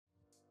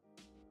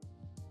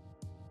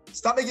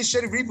Stop making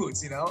shitty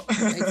reboots,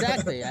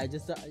 Exactly. I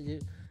just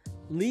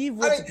leave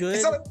what's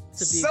good to be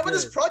some good.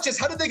 of these projects,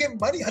 how did they get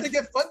money? How did they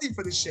get funding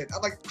for this shit?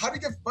 I'm like, how do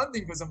you get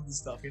funding for some of this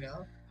stuff,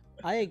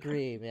 I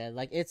agree, man.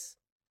 Like it's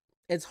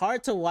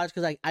hard to watch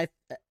because I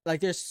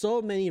there's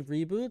so many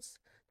reboots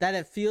that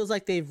it feels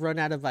like they've run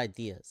out of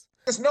ideas.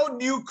 There's no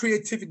new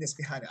creativeness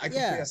behind it. I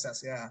completely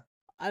assess,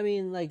 I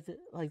mean, like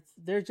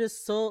they're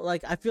just so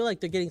like I feel like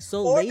they're getting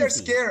so or lazy. They're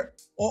scared,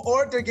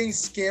 or they're getting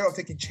scared of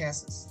taking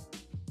chances.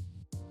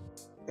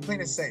 They're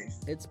playing it safe.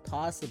 It's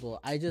possible.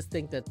 I just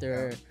think that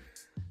they're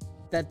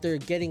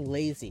getting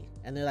lazy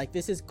and they're like,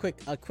 this is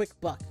a quick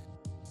buck.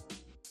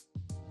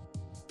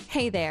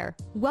 Hey there.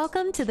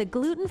 Welcome to the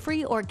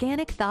Gluten-Free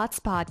Organic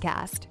Thoughts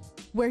Podcast,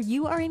 where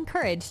you are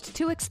encouraged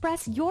to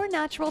express your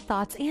natural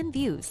thoughts and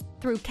views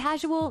through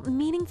casual,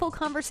 meaningful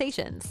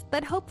conversations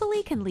that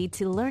hopefully can lead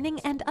to learning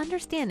and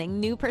understanding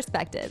new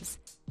perspectives.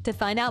 To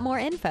find out more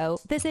info,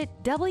 visit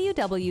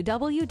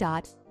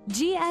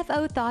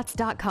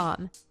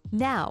www.gfothoughts.com.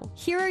 Now,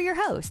 here are your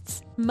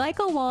hosts,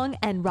 Michael Wong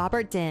and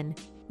Robert Din.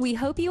 We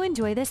hope you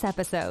enjoy this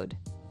episode.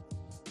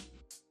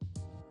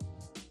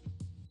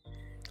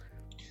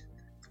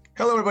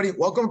 Hello, everybody.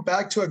 Welcome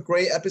back to a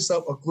great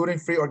episode of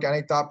Gluten-Free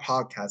Organic Thought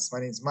Podcast. My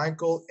name is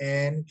Michael,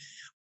 and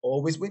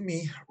always with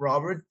me,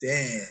 Robert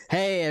Din.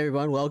 Hey,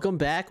 everyone. Welcome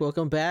back.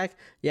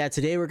 Yeah,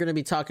 today we're going to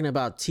be talking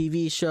about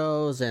TV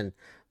shows and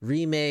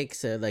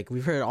remakes. Like,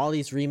 we've heard all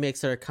these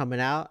remakes that are coming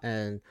out,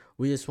 and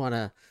we just want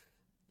to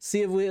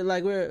see if we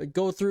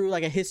go through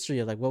like a history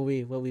of like what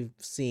we've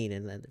seen,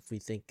 and then if we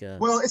think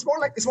well, it's more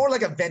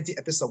like a venti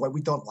episode what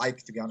we don't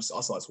like, to be honest,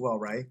 also as well,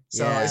 right?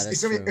 So yeah,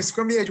 it's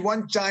gonna be a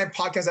one giant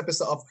podcast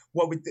episode of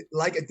what we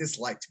like and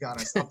dislike, to be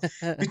honest,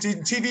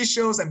 between TV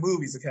shows and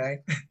movies. Okay.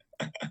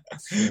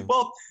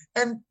 Well,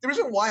 and the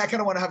reason why I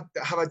kind of want to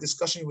have a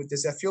discussion with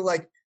this, I feel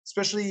like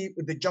especially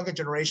with the younger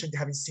generation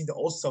having seen the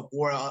old stuff,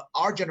 or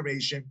our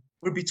generation,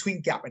 we're between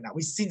gap right now.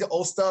 We've seen the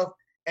old stuff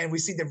and we've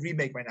seen the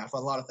remake right now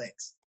for a lot of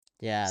things.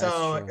 Yeah.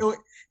 So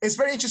it's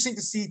very interesting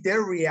to see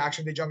their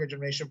reaction, the younger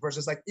generation,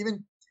 versus like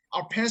even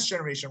our parents'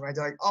 generation, right?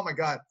 They're like, oh my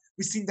God,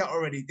 we've seen that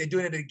already. They're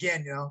doing it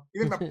again,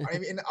 Even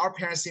our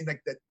parents seem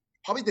like that,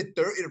 probably the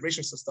third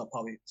iteration of stuff,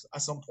 probably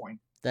at some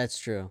point. That's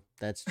true.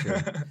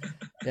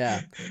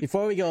 Yeah.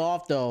 Before we go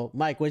off though,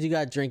 Mike, what you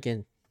got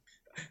drinking?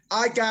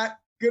 I got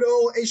good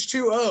old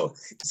H2O.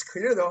 It's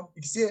clear though.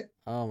 You can see it.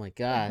 Oh my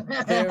God.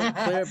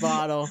 Clear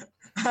bottle.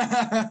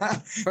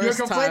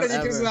 First time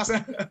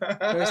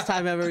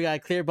ever we got a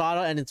clear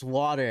bottle, and it's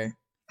water.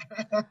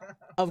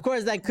 Of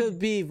course, that could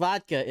be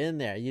vodka in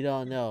there. You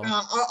don't know.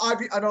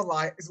 I don't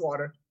lie. It's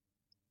water.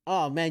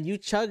 Oh man, you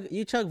chug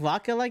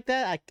vodka like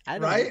that? I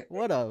don't. Right?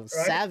 What a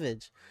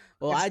savage.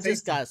 Well, I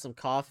just got some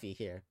coffee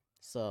here.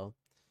 So.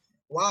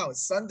 Wow,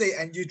 it's Sunday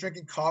and you're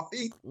drinking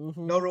coffee?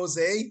 Mm-hmm. No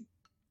rosé?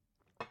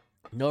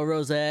 No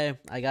rosé.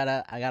 I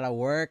gotta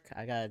work.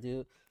 I gotta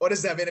do. What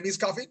is that? Vietnamese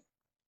coffee?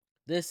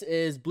 This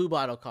is Blue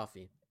Bottle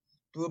coffee.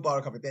 Blue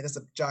Bottle coffee. Man, that's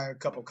a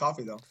giant cup of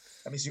coffee, though.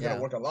 That means you're going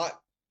to work a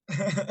lot.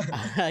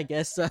 I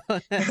guess so.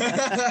 You're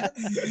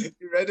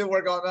ready to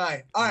work all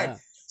night. All right.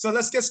 So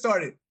let's get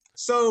started.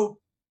 So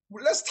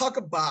let's talk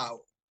about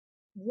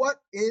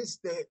what is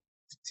the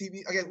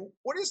TV. Again,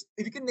 what is,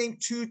 if you can name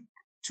two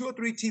or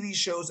three TV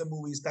shows and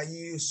movies that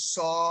you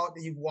saw,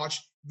 that you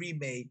watched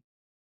remade,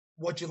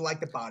 what you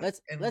liked about it.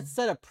 Let's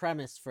set a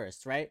premise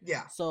first, right?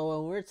 Yeah. So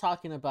when we're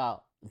talking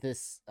about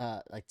this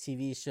like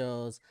TV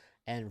shows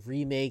and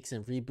remakes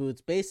and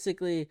reboots,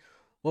 basically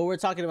what we're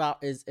talking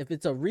about is if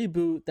it's a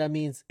reboot, that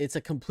means it's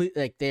a complete,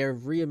 like they're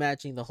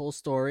reimagining the whole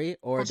story,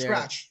 or from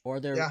scratch, or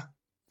they're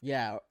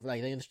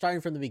like they're starting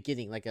from the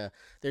beginning, like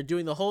they're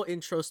doing the whole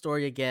intro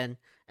story again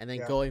and then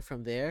going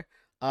from there.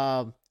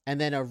 And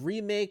then a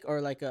remake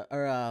or like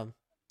a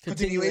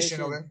continuation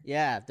of it.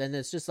 Yeah, then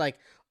it's just like,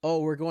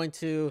 oh, we're going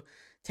to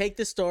take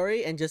the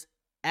story and just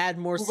add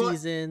more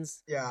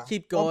seasons. Yeah.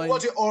 Keep going. Or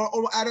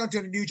add on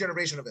to the new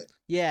generation of it.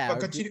 Yeah. But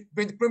continue,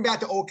 bring back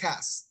the old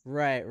cast.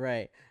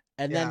 Right.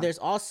 And then there's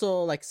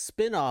also like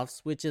spin-offs,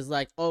 which is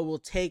like, oh, we'll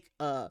take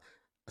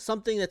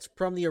something that's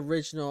from the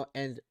original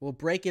and we'll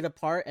break it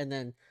apart and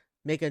then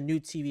make a new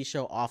TV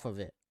show off of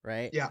it,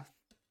 right? Yeah.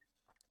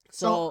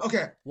 So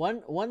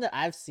one that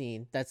I've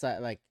seen that's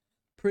like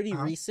pretty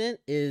recent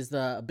is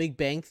the Big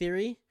Bang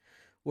Theory,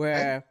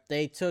 where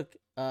they took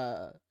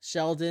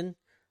Sheldon,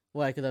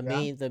 like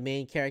the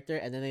main character,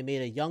 and then they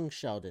made a young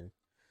Sheldon.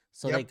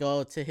 So they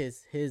go to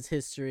his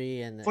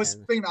history and a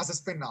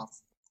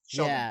spin-off.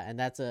 Sheldon. Yeah, and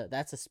that's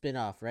a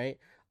spin-off, right?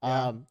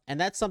 Yeah. And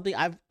that's something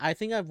I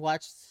think I've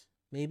watched.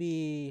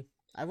 Maybe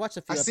I've watched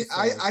a few episodes.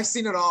 I've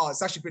seen it all.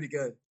 It's actually pretty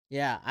good.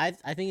 Yeah, I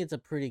think it's a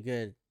pretty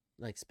good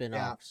like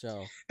spin-off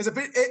show.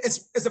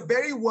 It's a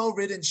very well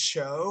written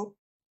show,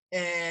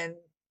 and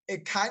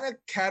it kind of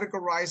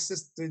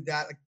categorizes through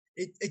that. Like,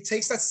 it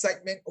takes that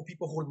segment of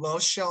people who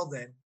love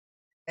Sheldon,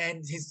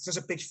 and he's such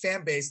a big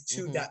fan base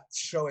to that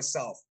show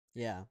itself.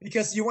 Yeah,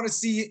 because you want to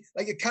see,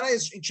 like, it kind of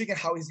is intriguing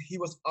how he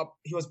was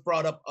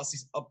brought up as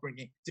his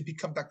upbringing to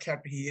become that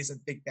character he is in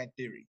Big Bang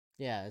Theory.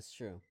 Yeah, that's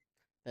true.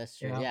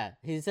 Yeah,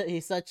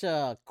 he's such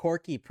a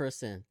quirky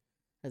person.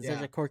 has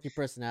such a quirky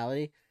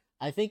personality.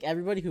 I think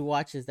everybody who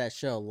watches that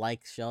show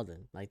likes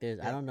Sheldon. Like,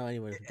 I don't know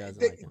anyone who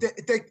doesn't like him.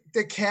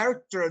 The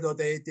character though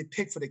they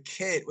picked for the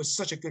kid was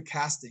such a good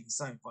casting. It's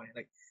something funny.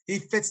 Like, he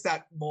fits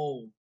that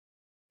mold.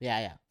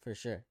 Yeah, for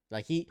sure.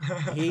 Like he.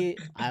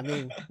 I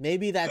mean,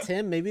 maybe that's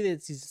him. Maybe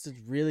he's just a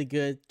really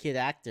good kid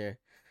actor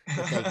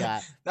that they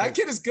got. That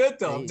kid is good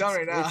though. I'm telling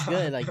you now. It's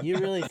good. Like, you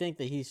really think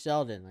that he's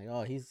Sheldon? Like,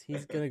 oh, he's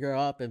gonna grow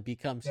up and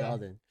become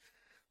Sheldon.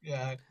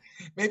 Yeah,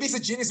 maybe he's a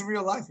genius in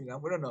real life. We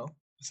don't know.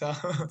 So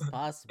it's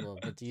possible.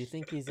 But do you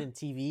think he's in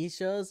TV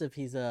shows if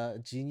he's a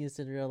genius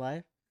in real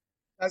life?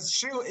 That's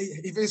true.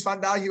 If he's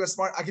found out he was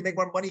smart, I can make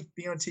more money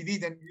being on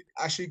TV than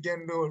actually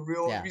getting into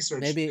real research.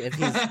 Maybe if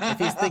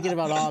he's thinking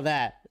about all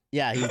that,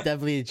 yeah, he's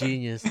definitely a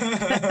genius.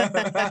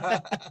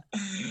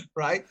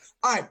 Right.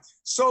 All right.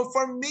 So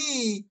for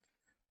me,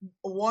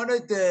 one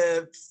of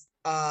the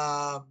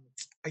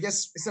I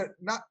guess it's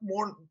not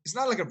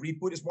like a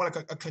reboot, it's more like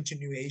a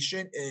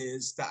continuation,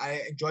 is that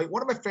I enjoy.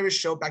 One of my favorite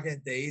shows back in the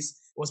days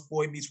was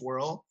Boy Meets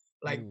World.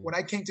 Like, when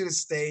I came to the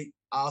state,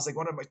 I was like,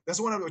 that's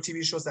one of the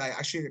TV shows that I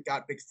actually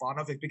got big fun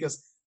of it,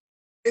 because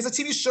it's a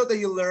TV show that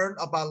you learn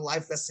about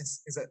life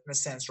lessons in a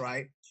sense,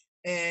 right?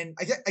 And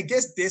I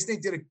guess Disney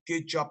did a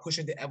good job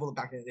pushing the envelope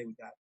back in the day with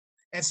that.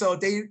 And so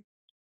they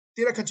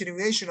did a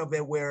continuation of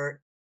it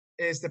where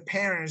it's the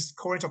parents,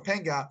 Corey and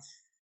Topanga,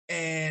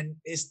 and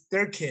it's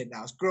their kid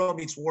now. It's Girl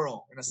Meets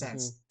World in a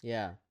sense.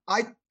 Yeah.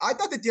 I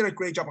thought they did a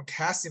great job on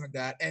casting on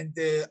that, and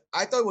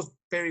I thought it was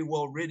very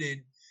well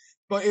written,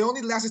 but it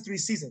only lasted 3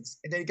 seasons,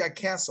 and then it got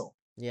canceled.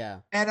 Yeah.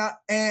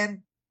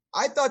 And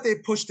I thought they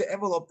pushed the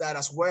envelope that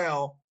as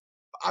well.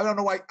 I don't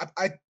know why.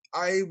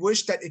 I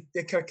wish that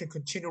they can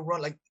continue to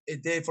run like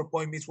it did for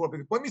Boy Meets World,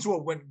 because Boy Meets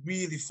World went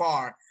really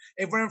far.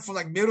 It went from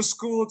like middle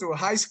school to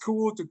high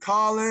school to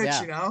college.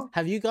 Yeah. You know.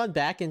 Have you gone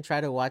back and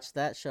tried to watch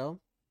that show?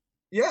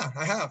 Yeah,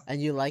 I have.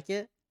 And you like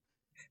it?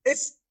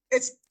 It's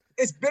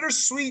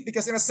bittersweet,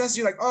 because in a sense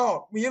you're like,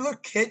 oh, when you're a little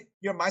kid,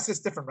 your mindset's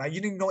different, right? You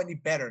didn't know any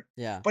better.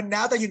 Yeah. But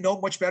now that you know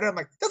much better, I'm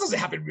like, that doesn't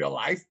happen in real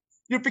life.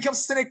 You become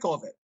cynical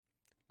of it.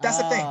 That's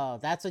the thing. Oh,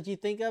 that's what you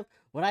think of?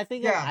 When I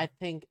think of, I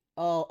think,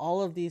 oh,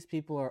 all of these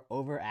people are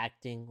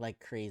overacting like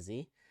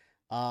crazy.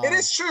 It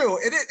is true.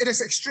 It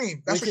is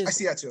extreme. I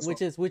see that too.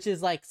 Which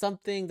is like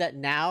something that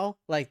now,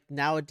 like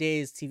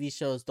nowadays, TV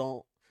shows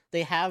don't.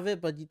 They have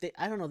it, but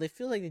I don't know. They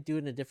feel like they do it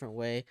in a different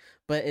way.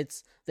 But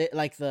it's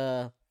like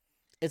the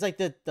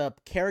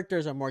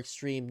characters are more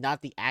extreme,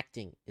 not the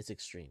acting is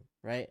extreme,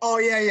 right? Oh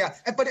yeah.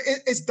 But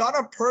it's done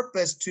on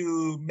purpose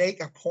to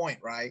make a point,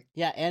 right?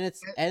 Yeah, and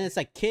it's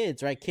like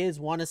kids, right? Kids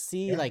want to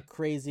see like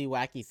crazy,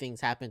 wacky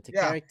things happen to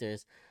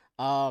characters.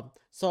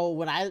 So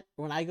when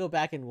I go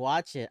back and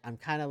watch it, I'm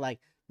kind of like,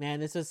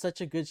 man, this is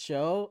such a good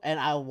show, and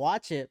I'll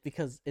watch it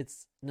because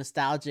it's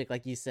nostalgic,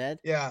 like you said.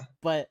 Yeah.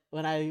 But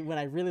when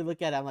I really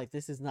look at it, I'm like,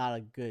 this is not a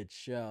good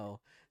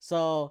show.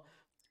 So,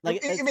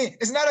 like, I mean,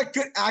 it's not a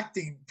good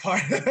acting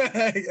part.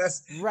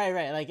 Yes.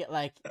 Right.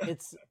 Like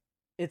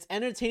it's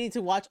entertaining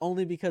to watch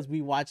only because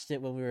we watched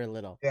it when we were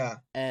little. Yeah.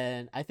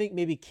 And I think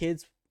maybe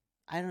kids,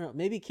 I don't know,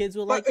 maybe kids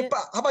will like it. But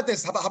how about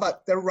this? How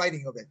about the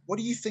writing of it? What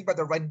do you think about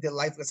the writing, the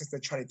life lessons they're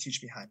trying to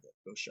teach behind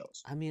those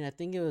shows? I mean, I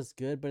think it was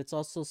good, but it's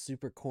also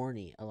super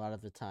corny a lot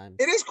of the time.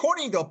 It is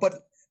corny though,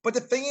 but the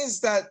thing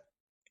is that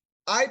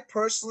I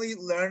personally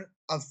learned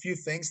a few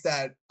things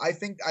that I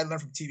think I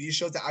learned from TV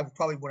shows that I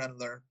probably wouldn't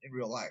learn in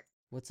real life.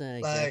 What's an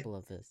example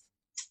of this?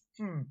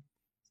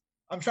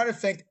 I'm trying to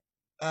think.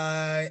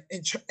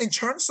 In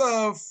terms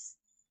of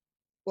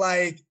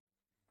like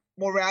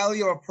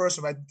morality of a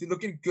person, right?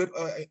 Looking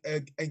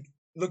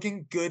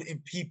good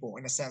in people,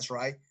 in a sense,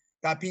 right?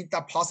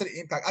 That positive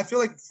impact. I feel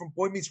like from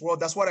Boy Meets World,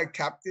 that's what I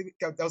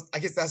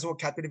guess that's what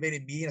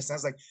captivated me, in a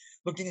sense, like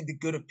looking into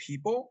good of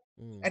people.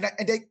 And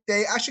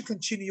they actually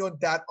continue on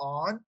that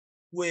on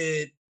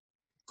with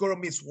Girl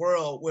Meets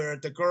World, where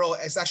the girl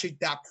is actually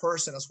that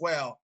person as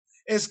well.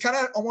 It's kind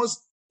of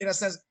almost in a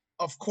sense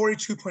of Corey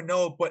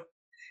 2.0, but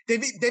they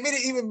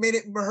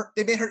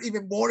made her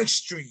even more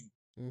extreme.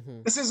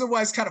 This is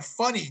why it's kind of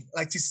funny,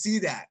 like, to see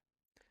that.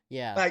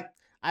 Yeah. Like,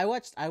 I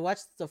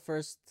watched the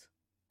first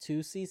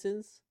 2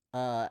 seasons,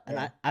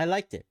 and I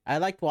liked it. I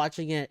liked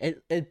watching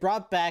it. It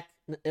brought back.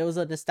 It was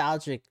a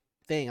nostalgic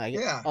thing. Like,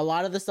 a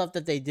lot of the stuff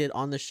that they did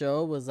on the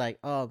show was like,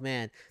 oh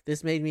man,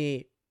 this made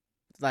me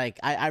like,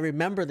 I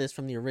remember this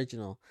from the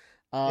original.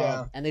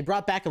 And they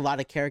brought back a lot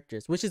of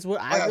characters, which is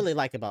what I really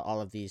like about all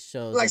of these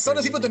shows. Like, some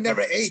of the people that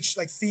never age,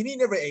 like Feeny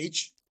never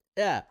aged.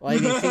 Yeah, well, I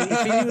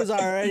mean, Feeny was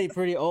already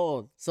pretty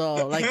old,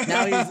 so like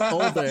now he's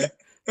older.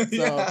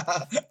 So.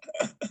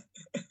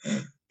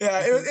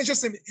 Yeah, it was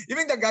interesting.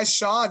 Even that guy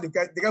Sean, the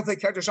guy played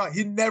character Sean,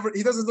 he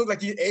doesn't look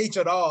like he aged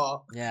at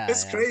all. Yeah,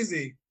 it's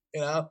crazy, you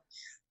know.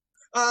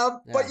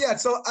 But yeah,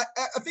 so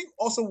I think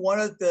also one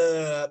of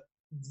the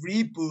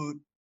reboot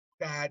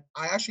that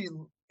I actually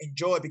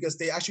enjoy, because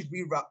they actually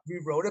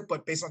rewrote it,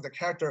 but based on the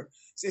character,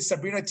 it's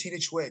Sabrina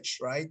Teenage Witch,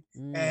 right?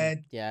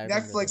 And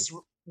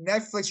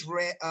Netflix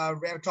ran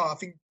I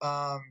think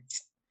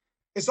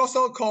it's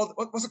also called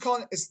what's it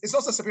called? It's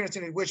also Sabrina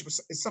Teenage Witch, but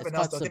it's something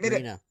else though.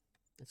 Sabrina.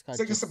 It's called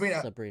just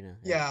Sabrina. Sabrina.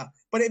 Yeah,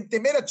 but they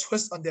made a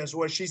twist on this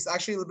where she's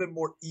actually a little bit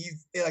more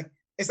like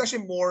it's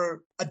actually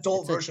more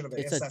adult version of it.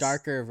 It's a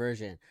darker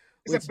version.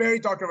 It's a very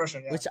darker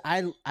version. Yeah. Which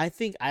I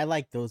think I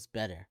like those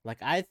better. Like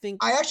I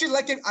actually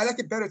like it. I like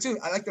it better too.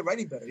 I like the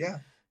writing better. Yeah.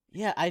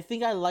 Yeah, I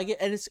think I like it,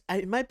 and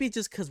it might be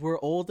just because we're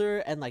older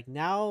and like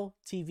now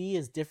TV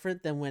is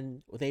different than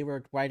when they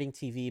were writing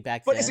TV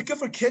back then. But is it good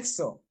for kids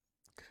though?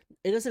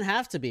 It doesn't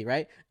have to be,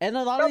 right? And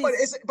a lot of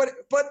these... but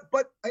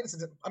I'm just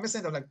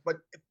saying that, like, but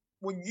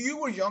when you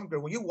were younger,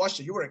 when you watched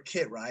it, you were a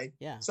kid, right?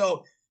 Yeah.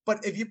 So,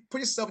 but if you put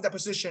yourself in that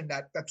position,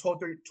 that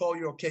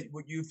 12-year-old kid,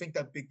 would you think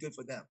that'd be good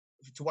for them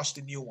to watch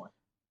the new one?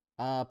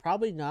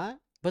 Probably not.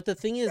 But the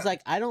thing is,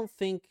 like, I don't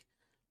think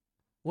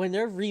when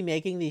they're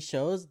remaking these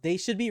shows, they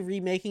should be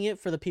remaking it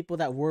for the people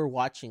that were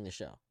watching the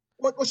show.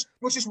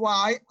 Which is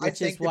why I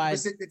think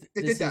this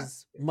did that.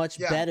 Is much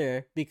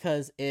better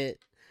because it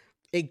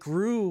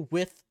grew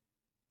with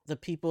the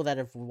people that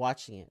are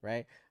watching it,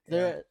 right?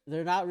 They're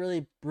not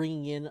really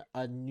bringing in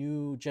a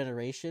new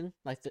generation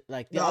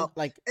Girl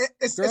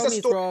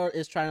Meets World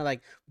is trying to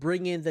like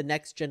bring in the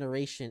next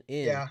generation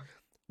in. Yeah.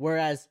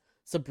 Whereas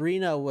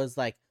Sabrina was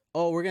like,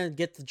 oh, we're gonna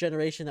get the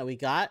generation that we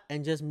got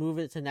and just move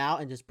it to now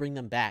and just bring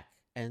them back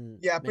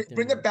and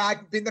bring them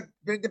back,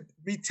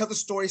 retell the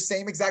story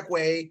same exact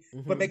way,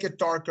 but make it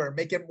darker,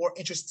 make it more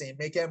interesting,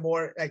 make it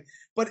more like.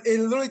 But it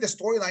literally the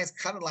storylines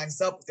kind of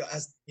lines up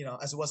as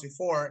as it was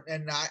before,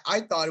 and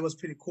I thought it was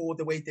pretty cool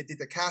the way they did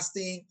the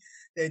casting,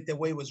 the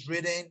way it was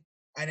written,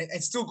 and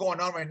it's still going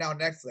on right now on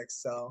Netflix.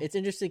 So it's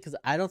interesting because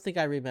I don't think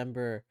I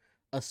remember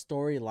a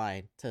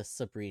storyline to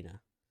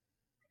Sabrina.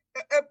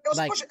 It was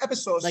a bunch of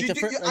episodes. Like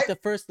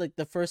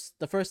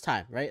the first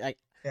time, right? Like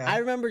I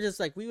remember just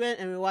like we went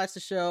and we watched the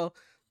show.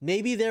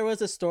 Maybe there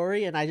was a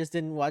story and I just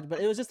didn't watch, but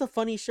it was just a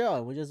funny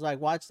show. We just like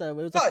watched that. It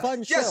was a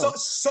fun show. Yeah,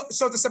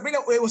 so the Sabrina,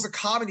 it was a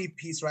comedy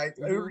piece, right?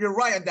 You're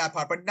right on that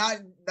part, but not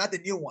the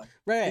new one.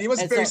 Right. And it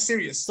was very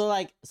serious. So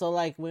like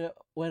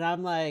when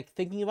I'm like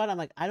thinking about it, I'm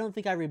like, I don't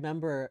think I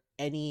remember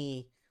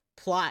any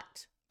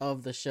plot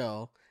of the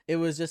show. It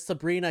was just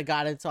Sabrina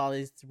got into all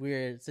these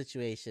weird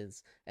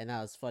situations and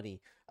that was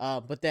funny.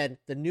 But then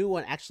the new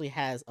one actually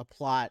has a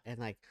plot and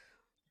like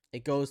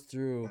it goes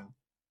through. Yeah.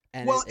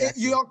 And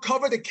you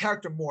uncover the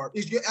character more.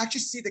 You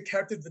actually see the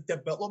character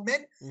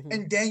development,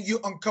 and then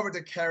you uncover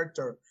the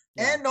character.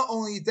 Yeah. And not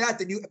only that,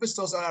 the new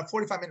episodes are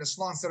 45 minutes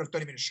long instead of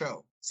 30-minute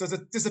show. So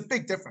there's a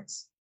big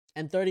difference.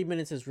 And 30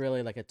 minutes is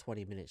really like a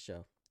 20-minute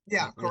show.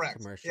 Yeah, like, correct.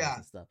 With commercials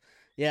and stuff.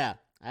 Yeah,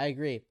 I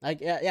agree.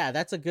 Like, yeah,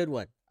 that's a good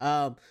one.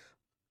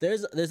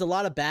 There's a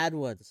lot of bad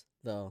ones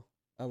though.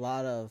 A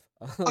lot of.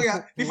 Oh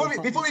yeah. Before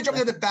we jump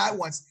into the bad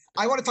ones,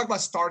 I want to talk about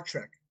Star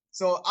Trek.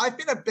 So I've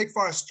been a big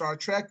fan of Star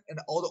Trek and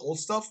all the old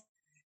stuff.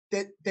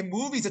 The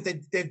movies that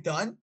they've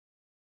done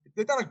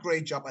a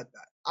great job at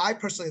that. I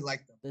personally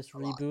like them. This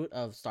reboot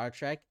of Star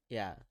Trek,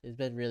 yeah, it's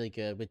been really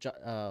good. With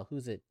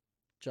who's it?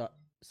 Josh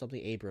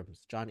Abrams.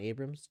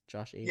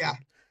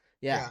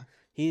 Yeah.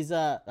 He's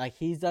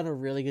done a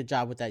really good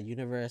job with that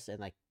universe, and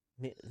like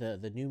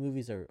the new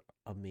movies are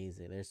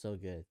amazing. They're so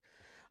good.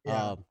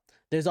 Yeah.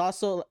 There's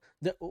also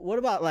what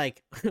about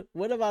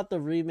the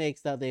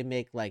remakes that they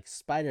make like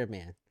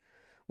Spider-Man?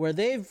 Where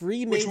they've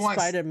remade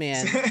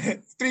Spider-Man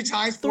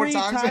 4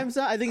 times.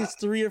 Now? I think it's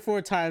 3 or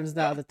 4 times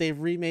now that they've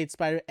remade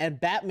Spider and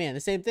Batman. The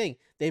same thing.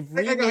 They've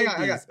remade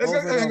these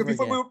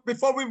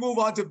before we move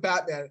on to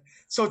Batman.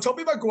 So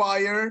Tobey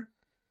Maguire.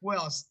 What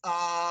else?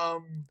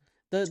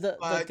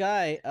 The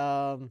guy.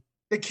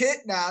 The kid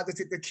now.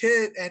 The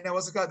kid, and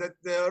what's it called?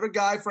 The other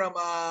guy from.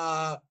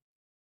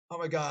 Oh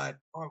my God!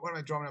 What am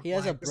I drawing up? He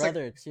has a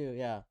brother too.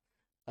 Yeah.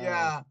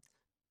 Yeah.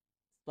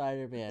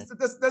 Spider-Man.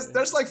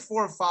 There's like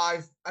 4 or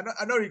 5.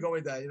 I know you're going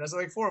with that. There's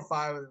like 4 or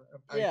 5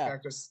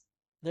 characters.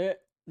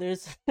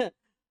 There's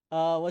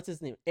what's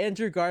his name?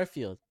 Andrew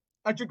Garfield.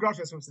 Andrew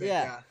Garfield's from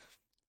yeah.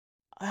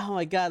 Oh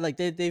my God! Like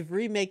they've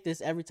remake this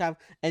every time.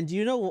 And do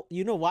you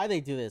know why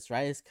they do this,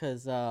 right? It's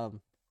because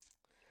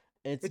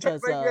they try to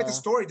write the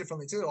story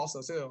differently too.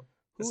 Also too.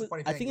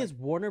 I think it's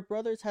Warner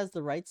Brothers has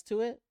the rights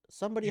to it.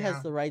 Somebody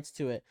has the rights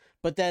to it,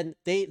 but then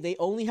they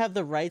only have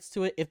the rights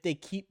to it if they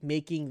keep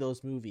making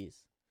those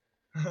movies.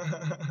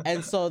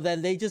 And so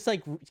then they just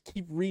like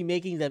keep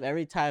remaking them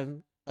every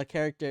time a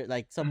character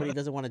like somebody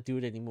doesn't want to do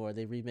it anymore.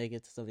 They remake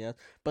it to something else.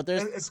 But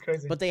it's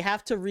crazy. But they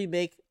have to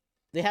remake.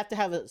 They have to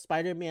have a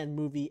Spider-Man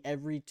movie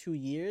every 2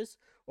 years,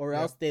 or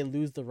else they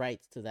lose the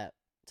rights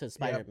to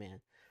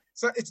Spider-Man.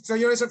 So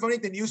you know, it's so funny.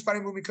 The new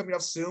Spider-Man movie coming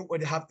up soon, where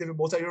they have different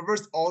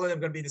multiverse. All of them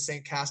are gonna be in the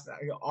same cast.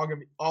 All of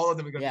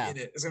them are gonna be in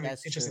it. It's gonna be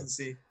interesting to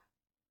see.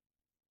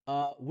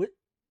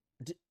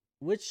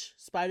 Which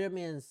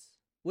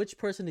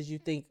person did you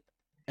think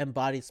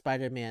embodied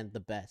Spider-Man the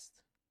best?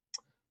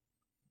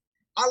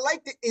 I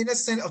like the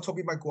innocent of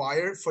Tobey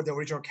Maguire for the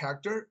original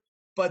character,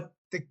 but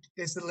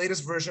it's the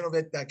latest version of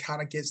it that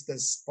kind of gives the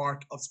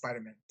spark of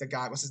Spider-Man. The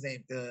guy, what's his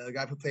name? The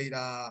guy who played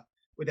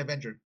with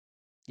Avenger.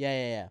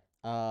 Yeah.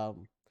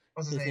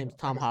 What's his name?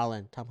 Tom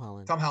Holland. Tom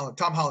Holland.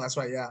 That's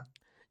right. Yeah.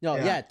 No,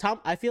 yeah.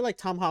 I feel like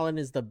Tom Holland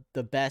is the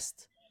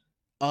best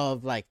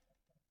of like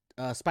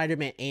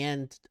Spider-Man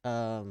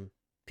and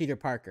Peter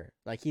Parker.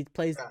 Like he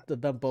plays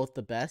them both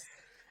the best.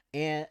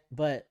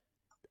 But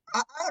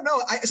I don't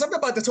know. Something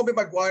about the Tobey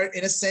Maguire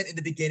innocent in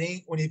the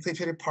beginning when he played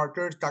Peter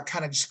Parker that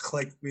kind of just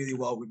clicked really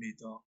well with me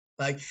though.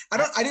 Like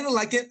I didn't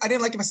like it. I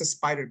didn't like him as a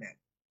Spider-Man.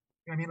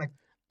 You know what I mean? Like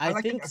I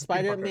think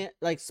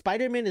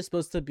Spider-Man is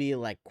supposed to be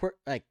like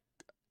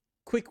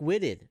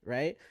quick-witted,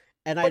 right?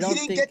 And but he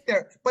didn't get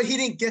there. But he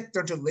didn't get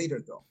there till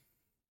later though.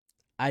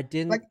 I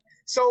didn't like.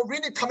 So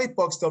reading the comic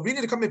books,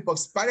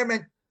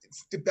 Spider-Man,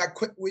 that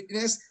quick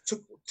witness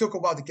took a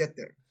while to get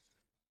there.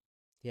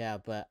 Yeah,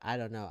 but I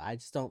don't know. I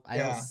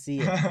don't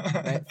see it.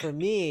 Right? For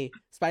me,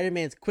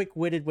 Spider-Man's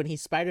quick-witted when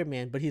he's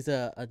Spider-Man, but he's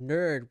a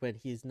nerd when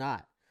he's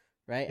not,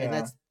 right? Yeah. And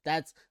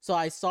that's so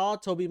I saw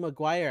Tobey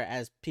Maguire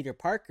as Peter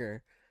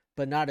Parker,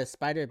 but not as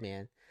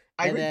Spider-Man.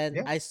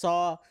 I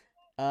saw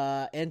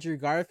Andrew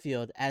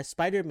Garfield as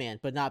Spider-Man,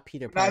 but not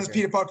Peter Parker. Not as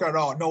Peter Parker at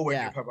all. No way.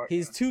 Yeah.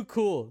 He's too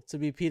cool to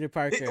be Peter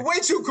Parker. Way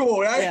too cool,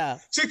 right? Yeah.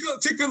 Too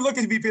good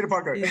looking to be Peter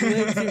Parker. He's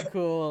way too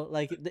cool.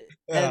 Like,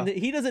 and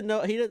he doesn't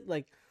know. He doesn't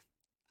like.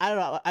 I don't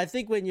know. I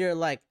think when you're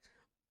like,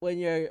 when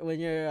you're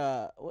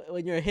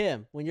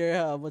him, when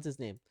you're what's his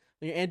name?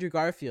 When you're Andrew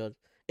Garfield,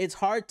 it's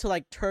hard to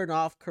like turn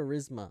off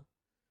charisma,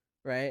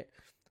 right?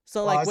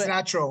 So like, it's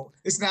natural.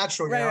 It's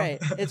natural, right?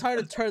 It's hard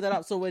to turn that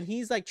off. So when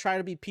he's like trying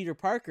to be Peter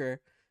Parker.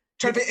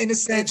 Trying to be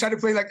innocent, trying to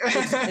play like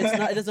it's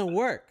not. It doesn't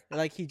work.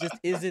 Like he just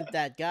isn't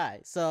that guy.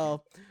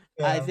 So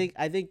I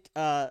think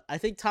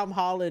Tom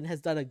Holland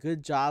has done a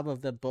good job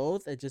of them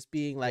both, and just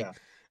being like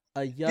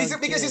a young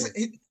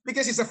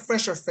because he's a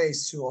fresher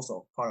face too.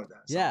 Also part of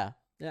that. So.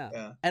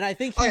 Yeah. And I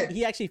think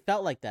he actually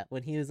felt like that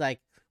when he was like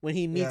when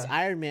he meets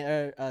Iron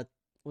Man or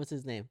what's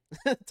his name,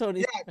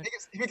 Tony. Yeah,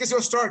 because he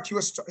was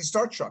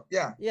starstruck.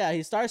 Yeah. Yeah,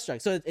 he's starstruck.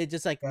 So it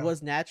just like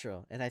was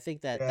natural, and I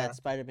think that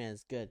Spider-Man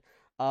is good.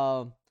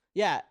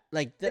 Yeah,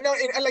 like and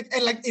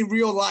in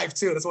real life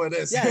too. That's what it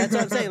is. Yeah, that's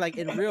what I'm saying. Like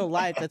in real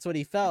life, that's what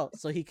he felt,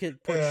 so he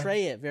could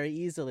portray it very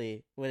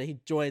easily when he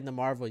joined the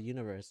Marvel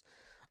universe.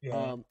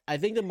 Yeah. I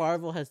think the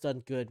Marvel has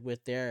done good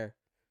with their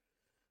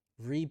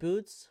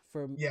reboots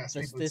from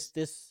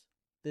this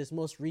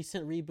most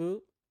recent reboot.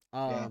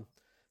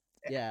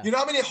 Yeah. You know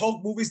how many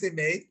Hulk movies they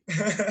made?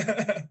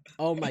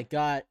 Oh my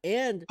god!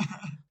 And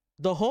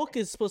the Hulk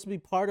is supposed to be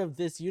part of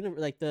this universe,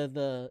 like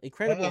the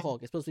Incredible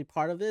Hulk is supposed to be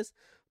part of this,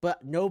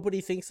 but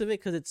nobody thinks of it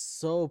because it's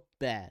so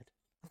bad.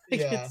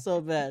 It's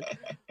so bad.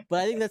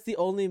 But I think that's the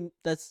only.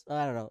 I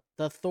don't know.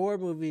 The Thor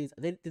movies.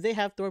 Did they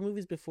have Thor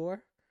movies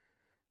before?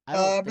 I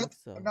don't think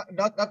so.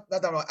 Not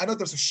that. I know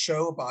there's a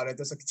show about it.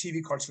 There's like a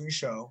TV cartoon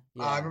show.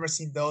 Yeah. I remember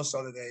seeing those the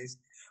other days.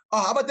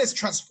 Oh, how about this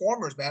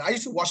Transformers, man? I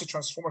used to watch the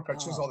Transformer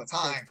cartoons all the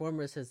time.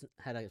 Transformers has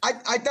had a.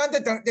 I thought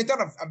that they've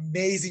done an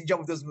amazing job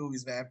with those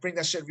movies, man. Bring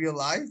that shit real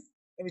life.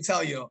 Let me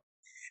tell you,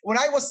 when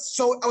I was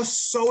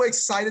so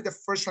excited the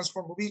first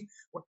Transformer movie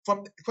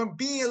from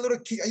being a little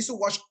kid. I used to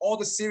watch all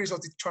the series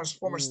of the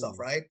Transformer stuff,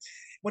 right?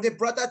 When they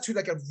brought that to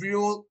like a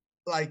real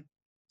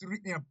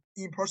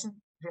in person,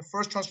 the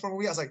first Transformer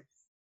movie, I was like,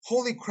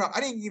 holy crap! I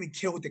didn't even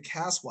care what the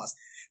cast was.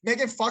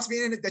 Megan Fox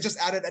being in it, they just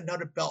added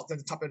another belt to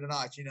the top of the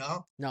notch, you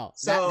know? No,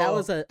 so that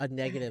was a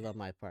negative on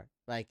my part.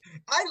 Like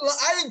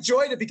I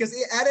enjoyed it because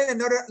it added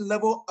another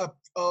level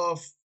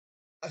of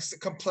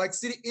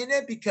complexity in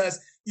it because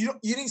you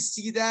didn't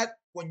see that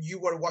when you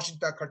were watching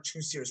that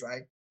cartoon series,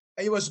 right?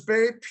 And it was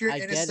very pure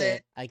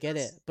innocent. I get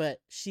it, but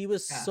she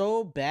was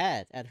so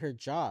bad at her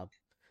job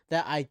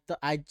that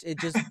it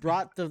just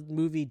brought the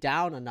movie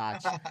down a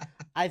notch.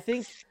 I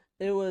think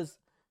it was.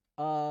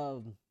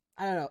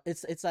 I don't know.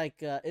 It's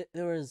like it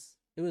was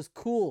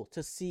cool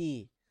to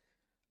see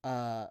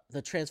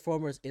the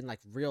Transformers in like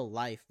real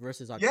life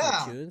versus on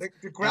cartoons.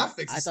 The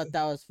graphics. I thought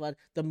that was fun.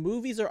 The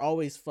movies are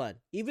always fun,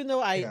 even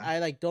though I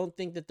like don't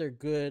think that they're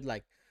good.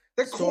 Like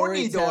they're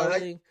corny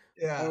though,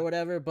 or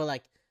whatever. But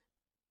like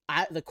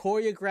the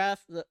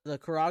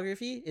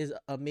choreography is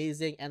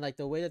amazing, and like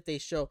the way that they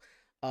show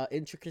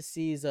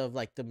intricacies of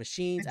like the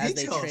machines as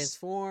they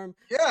transform.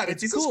 Yeah,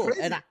 it's cool.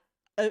 Crazy. And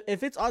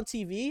if it's on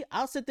TV,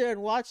 I'll sit there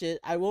and watch it.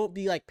 I won't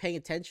be like paying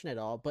attention at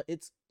all, but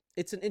it's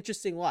an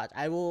interesting watch.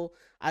 I will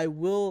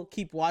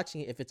keep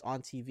watching it if it's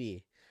on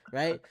TV,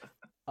 right?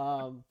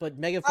 But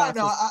Megan Fox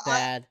was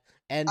bad,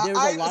 and there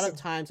was a lot of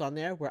times on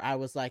there where I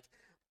was like,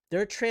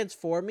 they're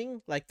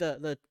transforming, like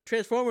the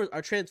Transformers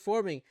are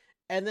transforming,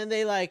 and then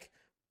they like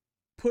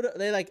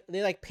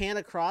they pan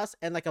across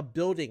and like a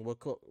building will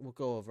go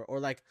over, or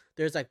like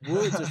there's like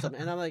woods or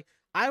something, and I'm like,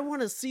 I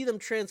want to see them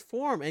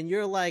transform, and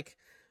you're like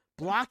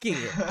blocking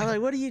it. I'm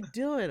like, what are you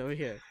doing over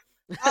here?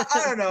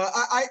 I don't know.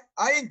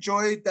 I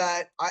enjoyed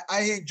that.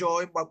 I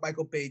enjoyed what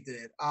Michael Bay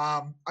did.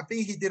 I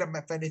think he did I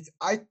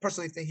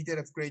personally think he did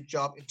a great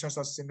job in terms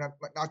of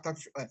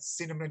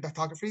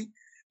cinematography,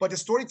 but the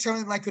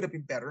storytelling line could have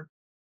been better.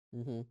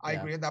 I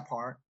agree on that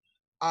part.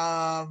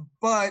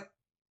 But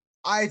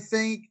I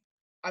think,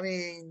 I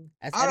mean,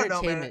 as I don't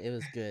know, man. It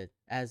was good.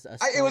 As a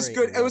story, it was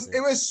good. It was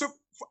super,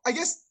 I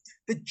guess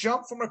the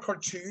jump from a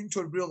cartoon to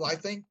a real life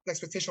thing, the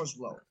expectation was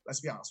low. Let's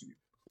be honest with you,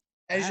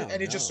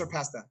 and it just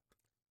surpassed that.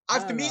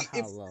 To me,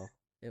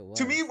 It was.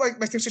 To me, like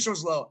my expectation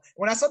was low.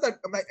 When I saw the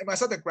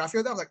graphic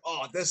of that, I was like,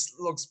 oh, this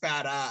looks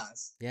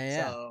badass.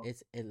 Yeah. So,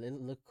 it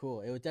looked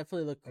cool. It would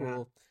definitely look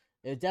cool.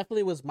 Yeah. It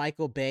definitely was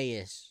Michael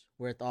Bay-ish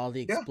with all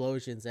the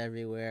explosions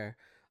everywhere.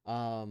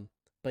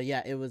 But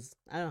yeah, it was.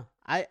 I don't know.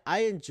 I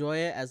enjoy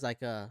it as like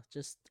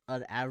just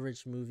an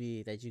average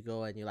movie that you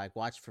go and you like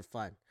watch for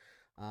fun.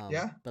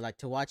 But like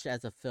to watch it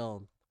as a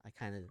film, I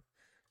kind of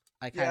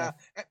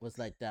was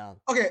let down.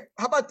 Okay,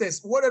 how about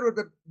this? What are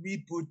the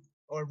reboot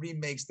or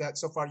remakes that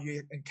so far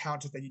you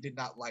encountered that you did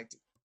not like?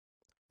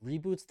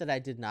 Reboots that I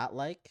did not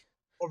like?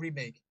 Or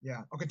remake,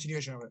 or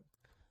continuation of it.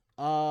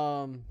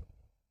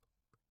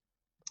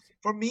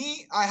 For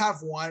me, I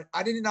have one.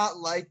 I did not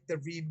like the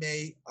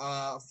remake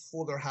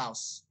Fuller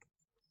House.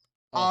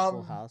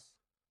 Full House?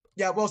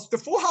 Yeah, well, the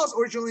Full House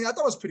originally I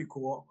thought was pretty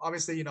cool.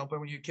 Obviously, but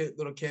when you're a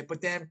little kid,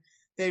 but then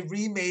they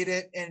remade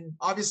it, and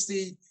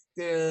obviously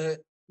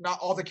not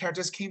all the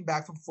characters came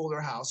back from Fuller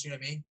House. You know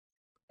what I mean?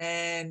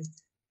 And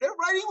their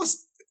writing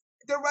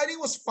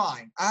was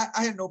fine. I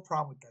had no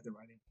problem with that. The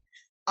writing,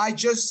 I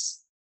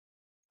just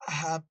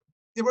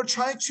they were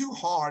trying too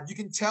hard. You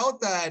can tell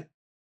that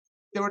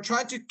they were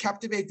trying to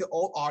captivate the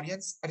old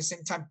audience at the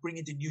same time, bring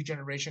in the new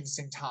generation at the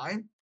same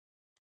time.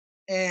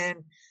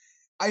 And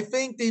I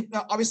think they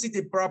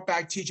brought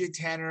back T.J.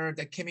 Tanner,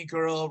 the Kimmy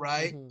girl,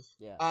 right?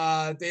 Mm-hmm.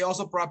 Yeah. They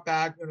also brought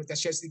back the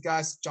Chelsea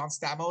guys, John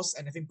Stamos,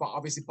 and I think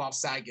obviously Bob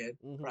Saget,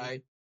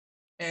 right?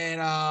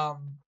 And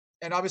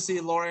obviously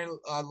Lauren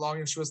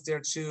Long, she was there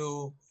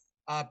too.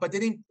 But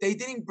they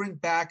didn't bring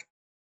back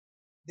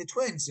the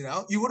twins.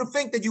 You would have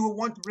think that you would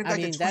want to bring back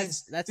the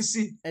twins to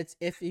see. It's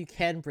if you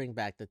can bring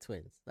back the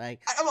twins, like.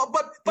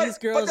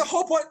 But the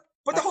whole point.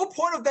 But the whole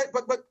point of that.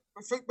 But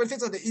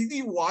things like that. If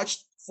you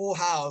watched Full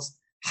House,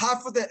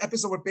 half of the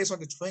episode were based on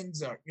the twins.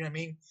 You know what I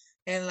mean?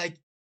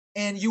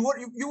 And you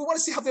want to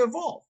see how they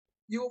evolve.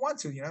 You would want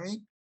to. You know what I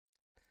mean?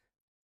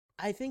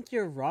 I think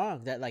you're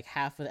wrong that like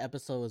half of the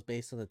episode was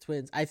based on the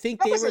twins. I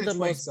think they were the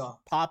most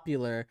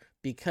popular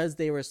because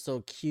they were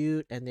so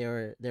cute and they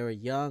were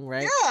young,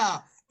 right? Yeah.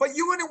 But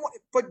you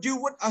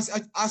would, as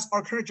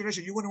our current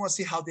generation, you wouldn't want to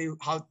see how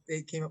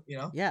they came up,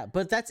 Yeah,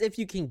 but that's if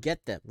you can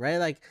get them, right?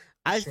 Like,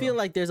 I feel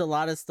like there's a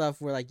lot of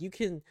stuff where like you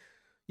can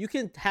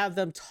have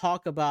them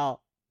talk about,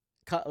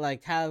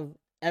 like have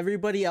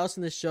everybody else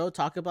in the show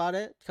talk about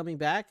it coming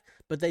back,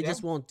 but they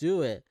just won't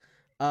do it,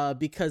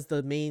 because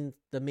the main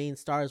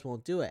stars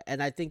won't do it.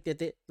 And I think that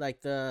they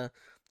like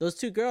those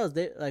two girls,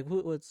 they like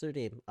what's their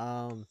name?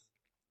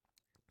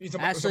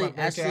 Ashley,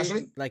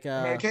 like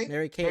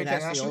Mary Kay and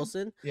Ashley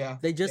Olsen. Yeah,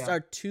 they just are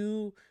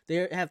too.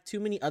 They have too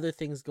many other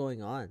things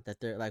going on that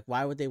they're like.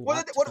 Why would they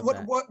want?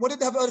 What did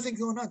they have other things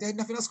going on? They had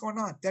nothing else going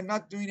on. They're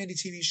not doing any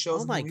TV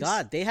shows. Oh my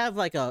god, they have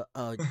like a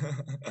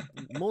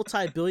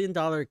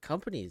multi-billion-dollar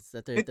companies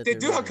that they're. They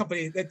do have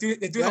companies. They do.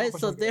 Right?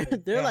 So they're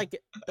like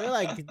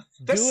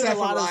doing a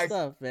lot of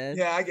stuff, man.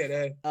 Yeah, I get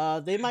it.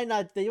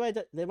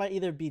 They might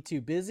either be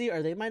too busy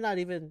or they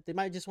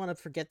might just want to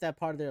forget that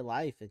part of their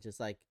life and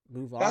just like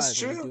move on. That's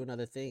true. And doing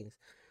other things.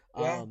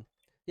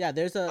 Yeah.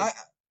 There's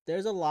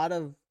a lot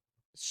of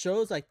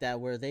shows like that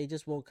where they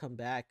just won't come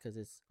back because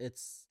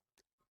it's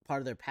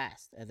part of their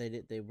past and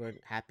they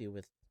weren't happy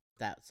with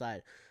that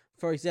side.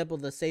 For example,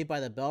 the Saved by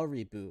the Bell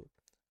reboot.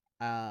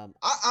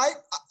 I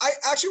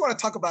actually want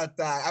to talk about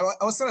that.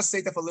 I was gonna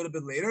say that for a little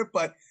bit later,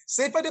 but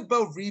Saved by the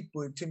Bell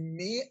reboot, to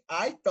me,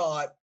 I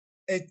thought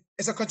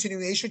it's a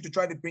continuation to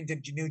try to bring the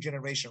new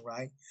generation,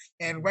 right?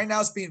 And right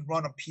now it's being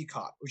run on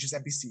Peacock, which is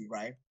NBC,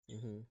 right?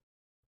 Mm-hmm.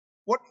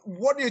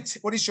 What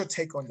is your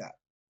take on that?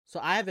 So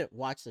I haven't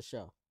watched the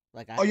show.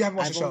 Like you haven't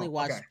watched the show? I've only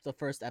watched the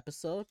first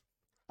episode,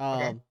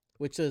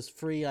 which is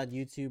free on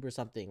YouTube or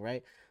something,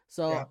 right?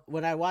 So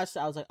when I watched it,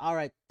 I was like, all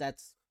right,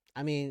 that's.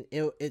 I mean,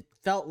 it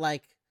felt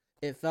like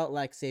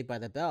Saved by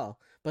the Bell,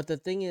 but the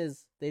thing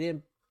is, they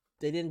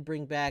didn't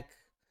bring back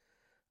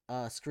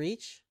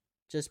Screech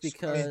just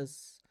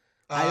because.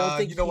 I don't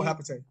think what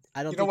happened to him.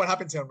 What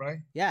happened to him, right?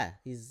 Yeah,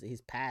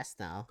 he's passed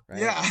now,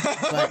 right? Yeah,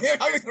 but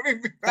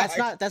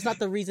that's not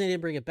the reason they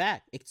didn't bring it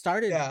back. It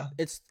started. Yeah.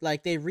 It's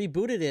like they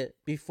rebooted it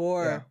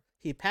before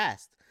he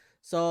passed,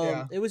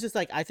 so it was just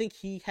like I think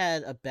he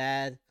had a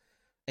bad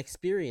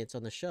experience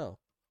on the show.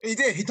 He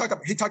did. He talked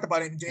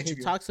about it in the interview.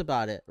 He talks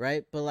about it,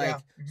 right? But like,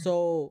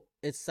 so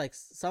it's like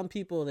some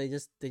people they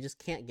just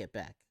can't get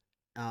back.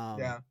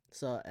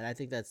 So, and I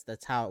think that's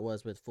how it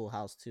was with Full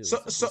House too. So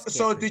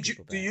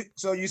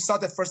you saw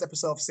the first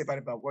episode of Saved by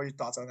the Bell? What are your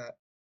thoughts on that?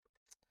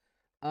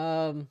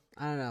 I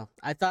don't know.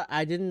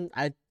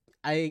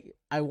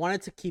 I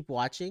wanted to keep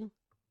watching,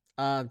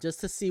 just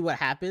to see what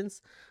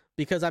happens,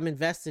 because I'm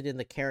invested in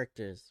the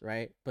characters,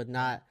 right? But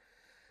not.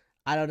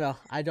 I don't know.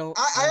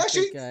 I've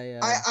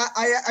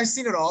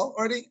seen it all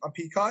already on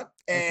Peacock,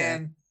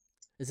 and. Okay.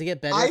 Does it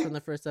get better from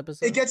the first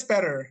episode? It gets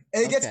better.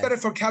 It gets better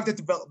for character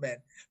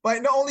development.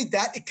 But not only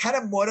that, it kind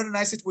of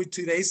modernizes it with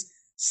today's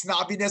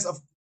snobbiness of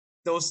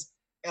those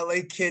LA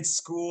kids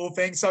school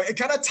thing. So it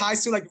kind of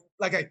ties to like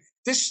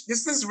this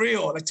is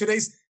real. Like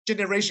today's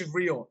generation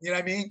real. You know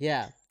what I mean?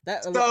 Yeah.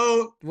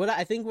 What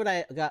I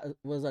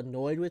was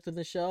annoyed with in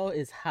the show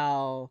is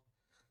how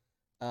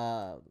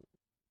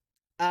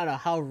I don't know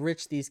how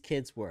rich these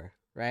kids were,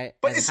 right?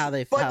 But and how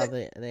they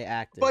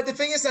acted. But the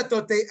thing is that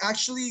though they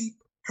actually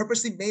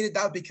purposely made it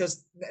out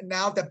because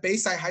now the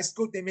Bayside High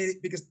School, they made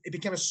it because it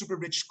became a super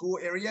rich school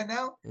area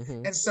now.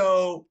 Mm-hmm. And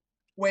so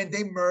when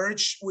they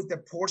merged with the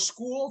poor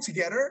school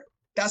together,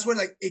 that's when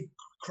like it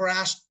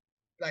crashed,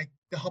 like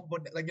the humble,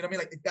 like, you know what I mean?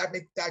 Like that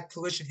made that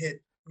collision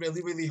hit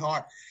really, really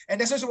hard.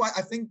 And that's also why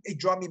I think it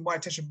drew me more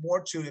attention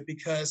more to it,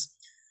 because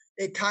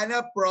it kind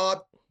of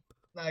brought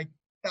like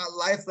that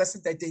life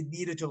lesson that they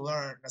needed to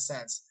learn in a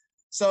sense.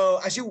 So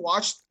as you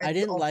watched, I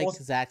didn't like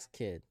Zach's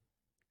kid.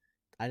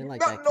 I didn't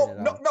like that kid at all.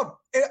 No,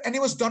 and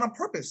it was done on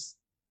purpose.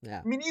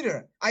 Yeah, me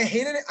neither. I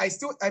hated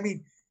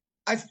it.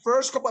 I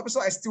first couple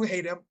episodes, I still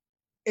hate him.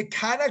 It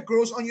kind of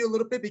grows on you a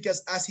little bit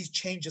because as he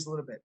changes a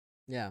little bit.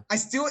 Yeah, I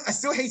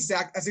still hate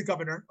Zach as the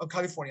governor of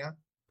California.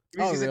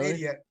 He's an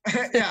idiot.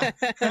 Yeah,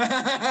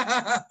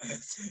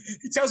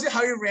 he tells you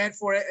how he ran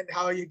for it and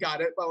how he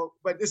got it,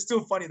 but it's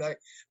still funny though.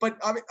 But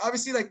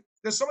obviously, like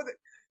there's some of the,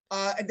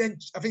 and then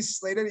I think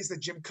Slater is the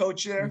gym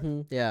coach there.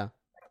 Mm-hmm, yeah,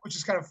 which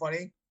is kind of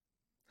funny.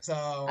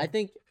 So I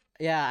think,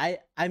 yeah,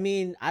 I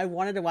mean, I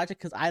wanted to watch it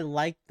because I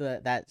liked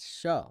that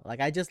show.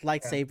 Like I just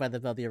liked Saved by the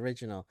Bell, the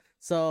original.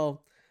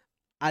 So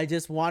I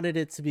just wanted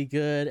it to be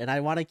good, and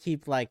I want to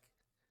keep like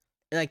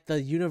the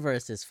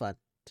universe is fun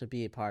to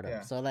be a part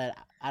of. So that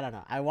I don't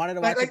know, I wanted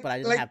to watch it, but I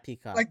didn't have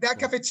Peacock. Like that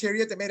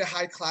cafeteria, they made a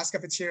high class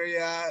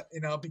cafeteria,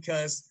 you know,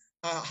 because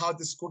how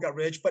the school got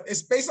rich. But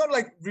it's based on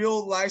like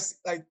real life,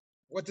 like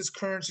what this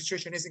current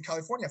situation is in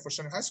California for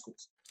certain high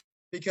schools,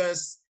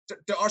 because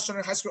there are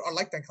certain high schools are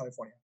like that in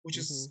California, which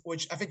is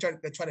which I think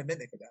they try to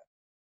mimic that.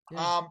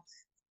 Yeah.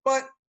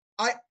 But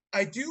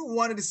I do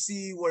wanted to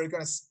see where it's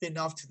gonna spin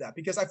off to that,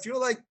 because I feel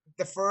like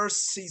the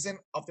first season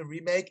of the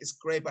remake is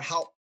great, but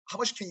how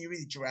much can you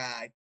really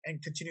drag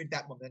and continue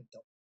that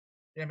momentum?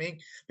 You know what I mean?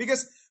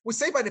 Because with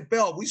Saved by the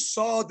Bell, we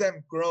saw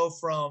them grow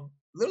from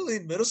literally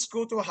middle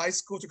school to high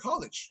school to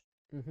college.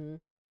 Mm-hmm.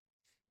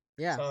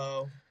 Yeah.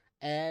 So,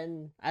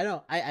 and I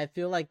don't. I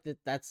feel like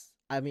that's.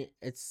 I mean,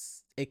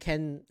 it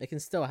can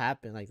still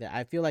happen like that.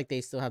 I feel like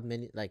they still have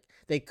many, like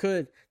they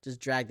could just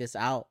drag this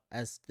out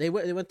as they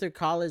went through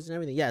college and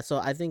everything. Yeah, so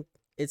I think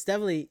it's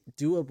definitely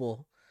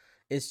doable.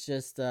 It's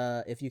just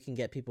if you can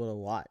get people to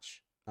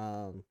watch.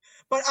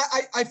 But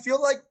I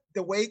feel like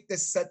the way they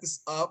set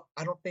this up,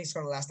 I don't think it's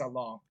gonna last that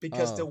long,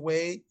 because the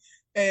way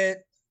and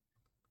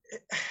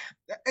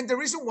the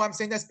reason why I'm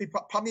saying that's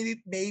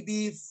probably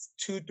maybe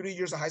 2-3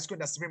 years of high school.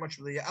 That's pretty much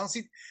really I don't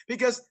see,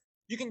 because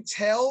you can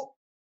tell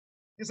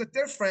there's a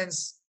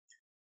difference.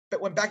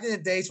 But when back in the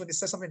days when they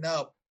set something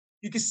up,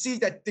 you can see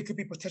that there could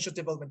be potential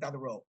development down the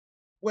road.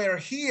 Where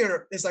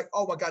here it's like,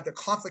 oh my God, the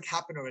conflict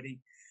happened already,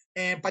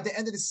 and by the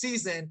end of the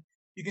season,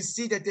 you can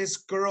see that this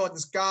girl and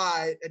this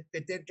guy,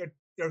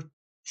 they're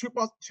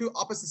two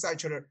opposite sides of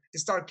each other. They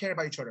start caring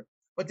about each other.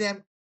 But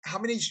then how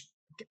many?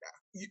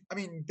 I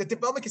mean, the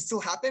development can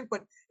still happen,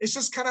 but it's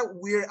just kind of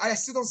weird. I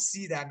still don't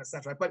see that in a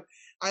sense, right? But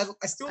I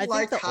still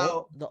like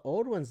how the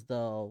old ones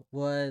though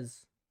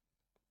was.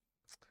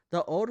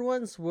 The old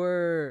ones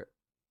were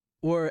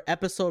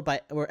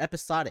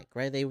episodic,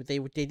 right? They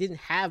didn't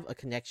have a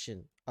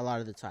connection a lot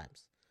of the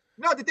times.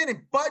 No, they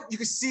didn't. But you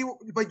could see,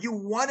 but you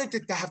wanted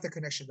it to have the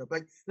connection though.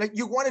 Like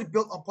you wanted to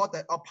build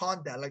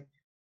upon that. Like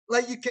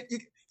you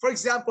for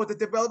example, the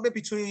development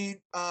between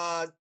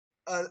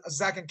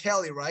Zach and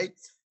Kelly, right?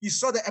 You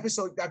saw the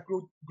episode that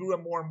grew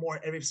more and more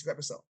every single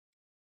episode.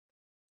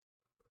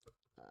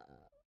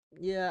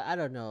 Yeah, I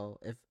don't know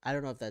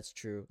if that's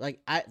true. Like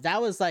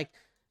that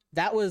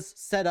was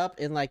set up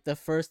in like the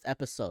first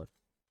episode,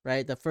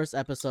 right? The first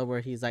episode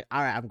where he's like,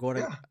 all right, I'm going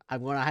to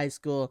high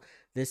school.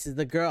 This is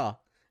the girl.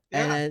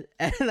 Yeah.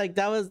 And like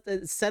that was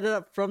set it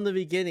up from the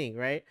beginning,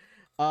 right?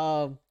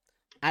 I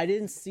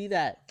didn't see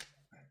that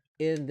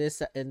in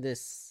this.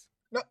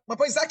 No, my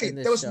point is exactly.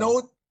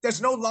 There's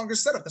no longer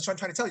setup. That's what I'm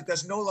trying to tell you.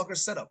 There's no longer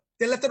setup.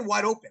 They left it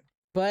wide open.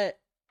 But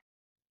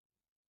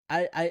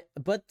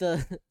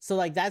so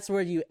like that's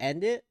where you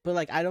end it, but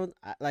like I don't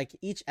like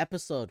each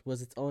episode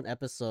was its own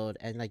episode,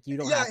 and like you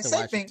don't have to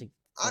watch it.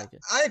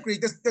 I agree.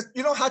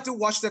 You don't have to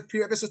watch the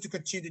pre episode to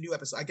continue the new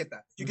episode. I get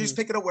that. You can just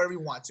pick it up wherever you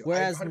want to.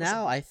 Whereas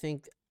now, I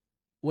think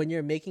when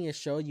you're making a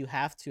show, you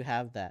have to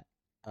have that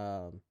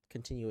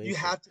continuation. You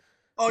have to.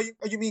 Oh,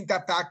 you mean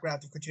that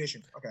background of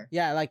continuation? Okay.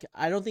 Yeah, like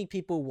I don't think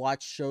people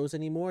watch shows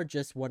anymore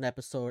just one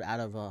episode out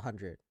of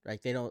 100.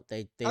 Like they don't.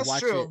 They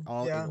watch it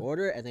all in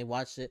order, and they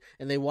watch it,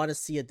 and they want to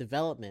see a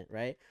development,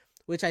 right?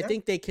 Which I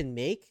think they can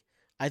make.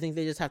 I think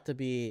they just have to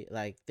be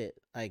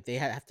they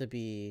have to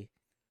be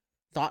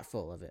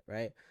thoughtful of it,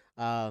 right?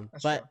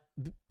 But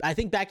I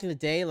think back in the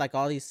day, like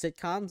all these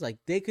sitcoms, like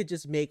they could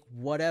just make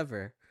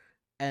whatever.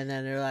 And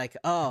then they're like,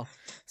 oh,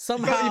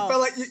 somehow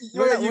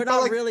we're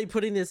not really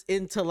putting this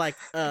into like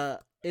a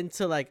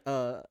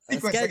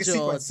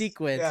schedule, a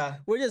sequence. Yeah.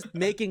 We're just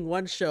making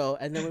one show,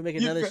 and then we make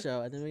another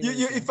show, and then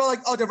it felt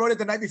like, oh, they wrote it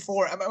the night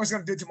before. I was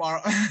gonna do it tomorrow.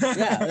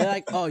 Yeah, they're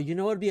like, oh, you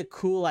know, it'd be a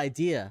cool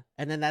idea,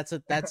 and then that's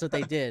what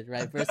they did,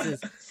 right?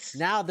 Versus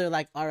now they're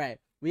like, all right,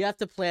 we have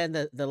to plan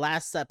the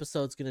last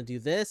episode's gonna do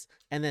this,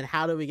 and then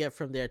how do we get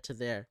from there to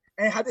there?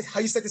 And how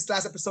you said this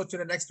last episode to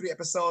the next 3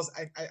 episodes?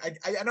 I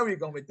know where you're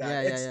going with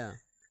that. Yeah.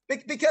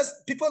 Because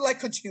people like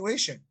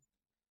continuation.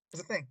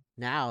 That's the thing.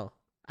 Now,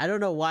 I don't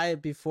know why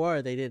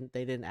before they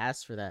didn't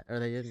ask for that, or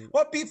they didn't.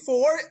 Well,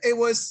 before it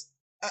was,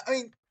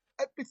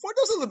 before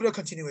there was a little bit of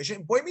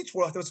continuation. Boy Meets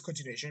World, there was a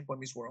continuation. Boy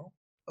Meets World,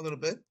 a little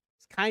bit.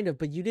 Kind of,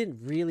 but you didn't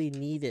really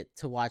need it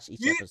to watch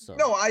each episode.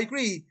 No, I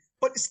agree,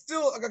 but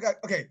still,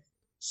 okay.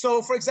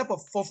 So, for example,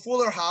 for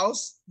Fuller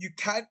House, you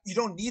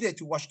don't need it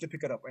to watch to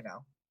pick it up right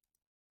now.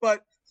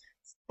 But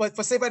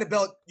for Saved by the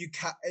Bell, you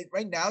can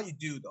right now. You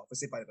do though. For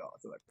Saved by the Bell, I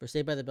feel like for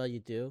Saved by the Bell, you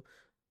do.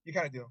 You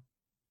kind of do,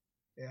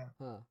 yeah.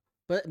 Huh.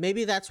 But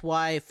maybe that's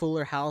why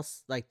Fuller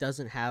House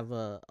doesn't have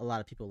a lot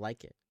of people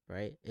like it,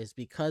 right? It's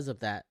because of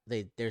that.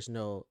 There's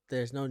no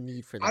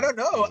need for that. I don't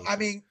know. I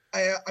think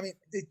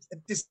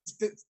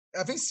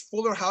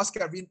Fuller House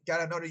got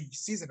another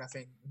season. I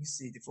think. Let me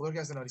see. Did Fuller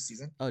House another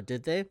season? Oh,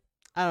 did they?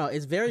 I don't know.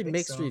 It's very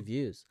mixed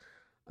reviews.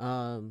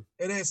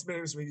 It is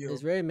mixed reviews.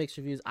 It's very mixed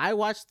reviews. I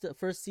watched the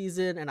first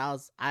season and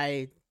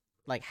I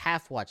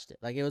half watched it.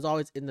 Like it was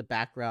always in the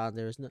background.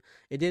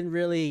 It didn't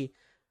really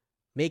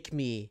make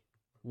me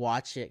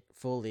watch it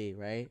fully,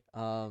 right?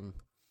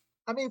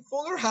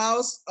 Fuller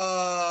House.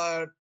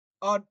 So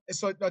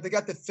they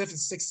got the 5th and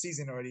 6th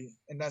season already,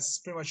 and that's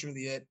pretty much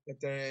really it. That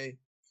they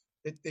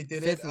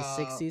did 5th and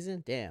 6th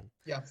season. Damn.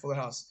 Yeah, Fuller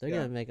House. They're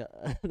gonna make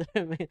a.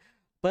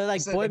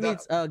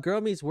 But Girl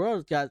Meets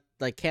World got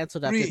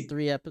canceled after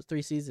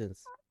 3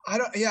 seasons. I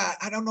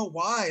don't know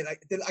why.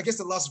 I guess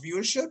they lost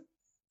viewership,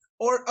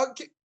 or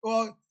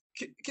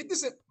keep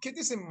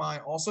this in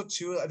mind also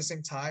too. At the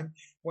same time,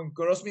 when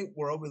Girls Meet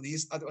World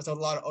released, there was a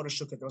lot of other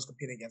shows that was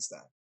competing against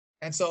that,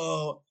 and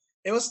so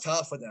it was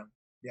tough for them.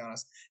 To be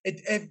honest,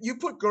 if you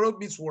put Girl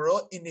Meets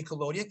World in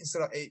Nickelodeon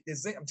instead of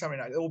Disney, I'm telling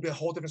you now, it will be a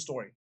whole different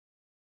story.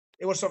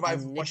 It will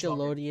survive much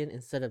longer. Nickelodeon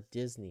instead of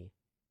Disney.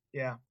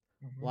 Yeah.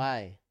 Mm-hmm.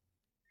 Why?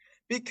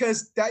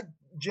 Because that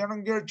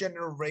younger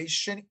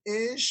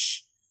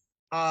generation-ish,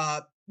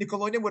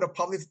 Nickelodeon would have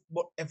probably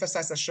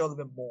emphasized that show a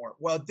little bit more.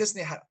 Well,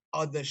 Disney had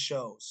other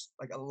shows,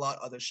 like a lot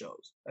of other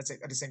shows. That's it,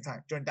 at the same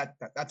time during that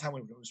time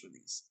when it was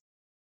released.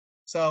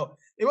 So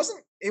it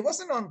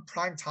wasn't on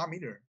prime time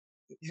either.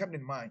 You have it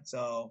in mind.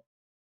 So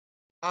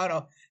I don't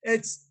know.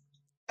 It's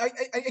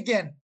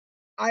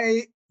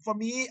for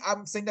me,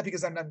 I'm saying that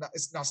because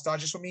it's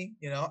nostalgic for me.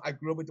 You know, I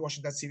grew up with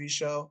watching that TV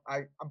show.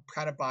 I'm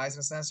kind of biased in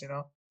a sense, you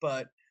know,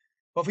 but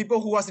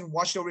people who hasn't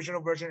watched the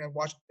original version and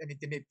watched,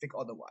 they may think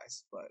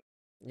otherwise. But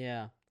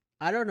yeah,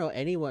 I don't know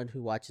anyone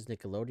who watches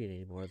Nickelodeon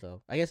anymore,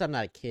 though. I guess I'm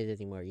not a kid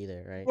anymore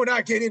either, right? We're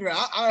not kidding,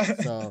 right?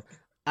 So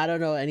I don't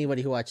know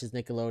anybody who watches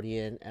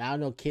Nickelodeon, and I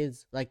don't know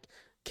kids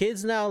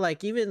now,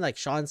 even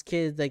Sean's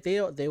kids,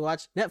 they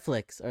watch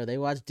Netflix or they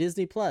watch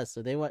Disney Plus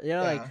or they watch,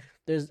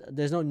 there's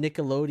no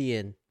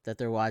Nickelodeon that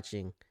they're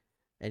watching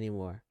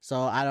anymore.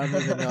 So I don't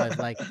even know if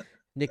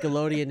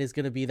Nickelodeon is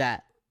gonna be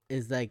that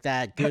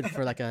good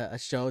for a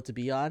show to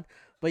be on.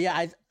 But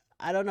yeah,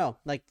 I don't know.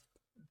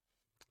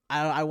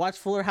 I watched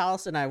Fuller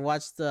House and I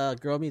watched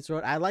Girl Meets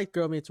World. I like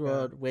Girl Meets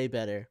World way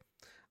better.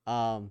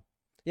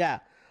 Yeah.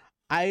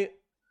 I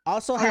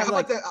also have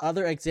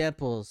other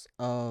examples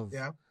of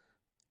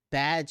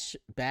bad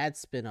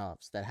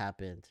spin-offs that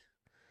happened.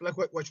 Like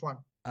which one?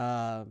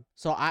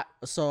 So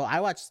I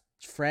watched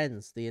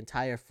Friends, the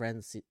entire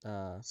Friends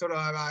so do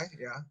I,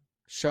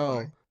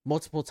 show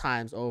multiple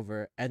times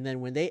over, and then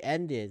when they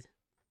ended,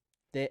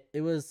 they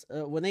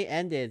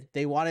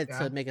wanted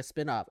to make a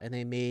spin-off, and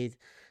they made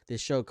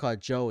this show called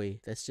Joey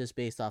that's just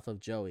based off of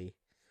Joey.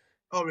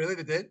 Oh really?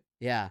 They did?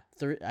 Yeah.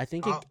 I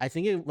think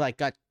it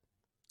got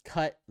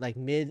cut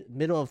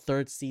middle of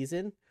 3rd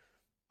season.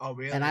 Oh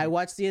really? And I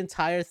watched the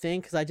entire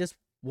thing because I just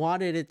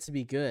wanted it to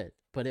be good,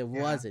 but it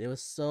wasn't. It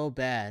was so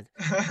bad.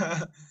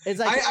 It's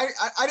I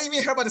didn't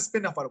even hear about the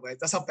spin-off, by the way.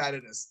 That's how bad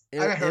it is.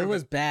 It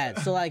was bad.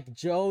 So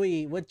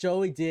what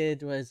Joey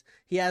did was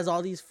he has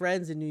all these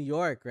friends in New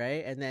York,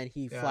 right? And then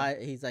he's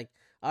like,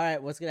 all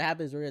right, what's gonna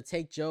happen is we're gonna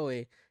take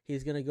Joey.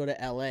 He's gonna go to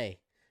LA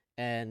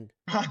and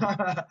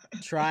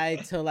try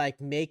to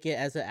make it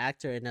as an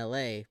actor in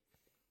LA.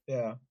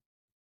 Yeah.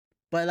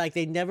 But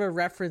they never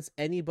reference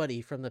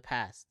anybody from the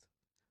past.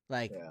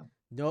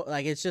 No,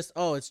 it's just,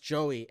 it's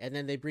Joey, and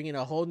then they bring in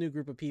a whole new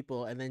group of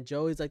people, and then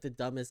Joey's the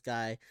dumbest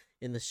guy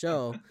in the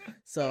show.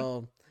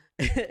 So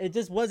it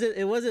just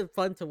wasn't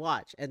fun to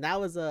watch, and that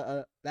was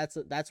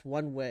that's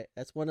one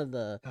of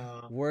the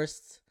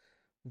worst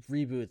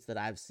reboots that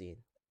I've seen.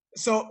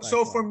 So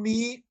for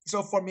me,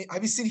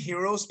 have you seen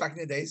Heroes back in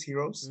the days?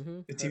 Heroes,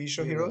 the TV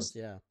show Heroes.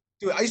 Yeah.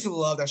 Dude, I used to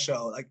love that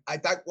show.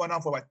 That went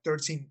on for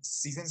 13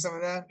 seasons, some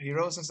of that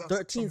Heroes and stuff.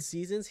 13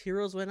 seasons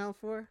Heroes went on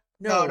for?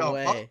 No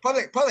way.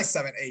 Probably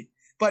 7, 8.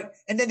 But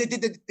and then they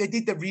did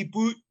the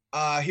reboot,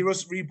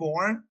 Heroes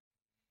Reborn,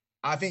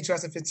 I think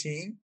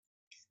 2015.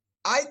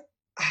 I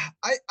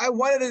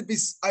wanted it to be.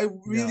 I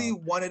really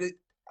wanted it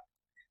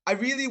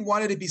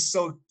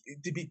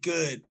to be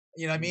good.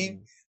 You know what I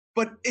mean?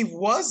 But it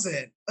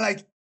wasn't.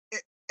 It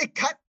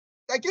cut.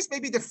 I guess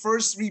maybe the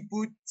first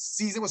reboot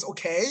season was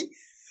okay,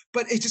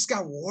 but it just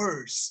got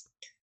worse.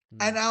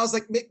 And I was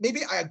like,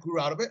 maybe I grew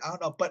out of it. I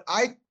don't know, but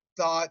I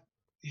thought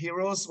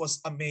Heroes was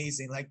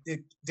amazing. Like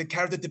the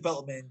character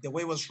development, the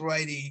way it was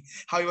writing,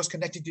 how it was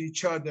connected to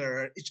each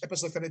other, each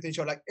episode connected to each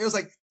other. Like it was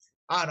like,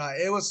 I don't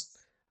know, it was.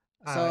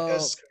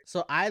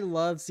 So I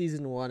loved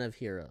season 1 of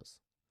Heroes.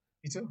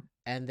 Me too.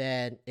 And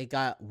then it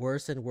got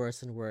worse and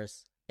worse and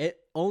worse. It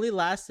only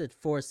lasted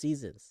 4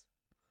 seasons.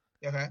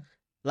 Okay.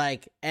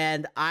 Like,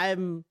 and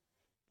I'm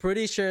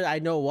pretty sure I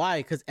know why,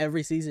 because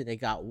every season it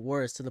got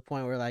worse to the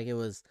point where like it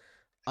was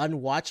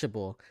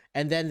unwatchable.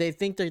 And then they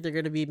think that they're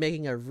going to be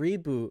making a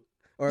reboot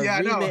or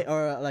a remake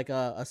or like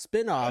a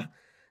spin-off.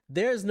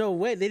 There's no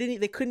way.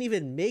 They couldn't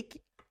even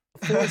make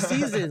 4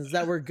 seasons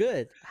that were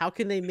good. How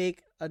can they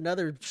make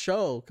another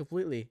show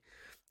completely?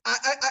 I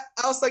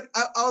was like,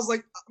 I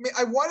mean,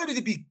 I wanted it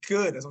to be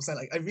good, as I'm saying.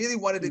 Like, I really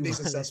wanted it to be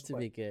successful, to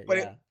be good,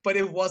 but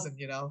it wasn't,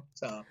 you know.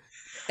 So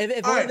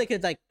if only they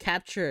could like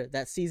capture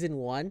that season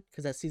 1,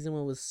 because that season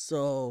 1 was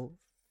so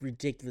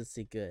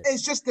ridiculously good.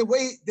 It's just the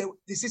way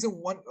the season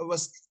 1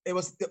 was. It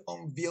was the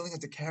unveiling of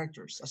the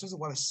characters. That's just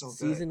why it was so good.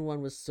 Season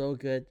 1 was so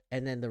good,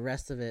 and then the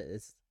rest of it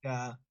is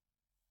I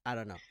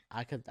don't know.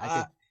 I could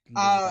live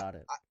without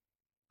it.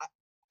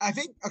 I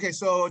think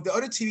so the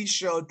other TV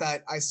show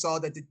that I saw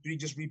that the 3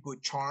 just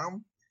reboot,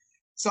 Charm.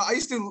 So I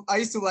used to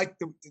like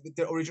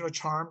the original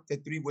Charm, the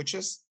 3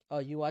 witches. Oh,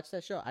 you watched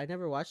that show? I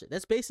never watched it.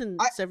 That's based in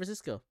San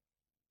Francisco.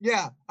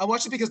 Yeah, I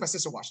watched it because my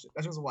sister watched it.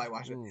 That's just why I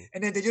watched it.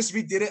 And then they just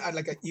redid it at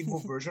like an evil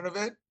version of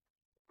it.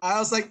 I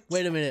was like,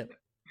 wait a minute.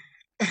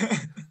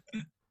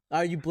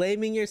 Are you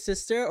blaming your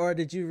sister, or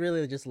did you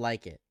really just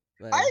like it?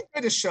 Like... I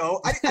enjoyed the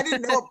show. I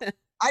didn't know.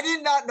 I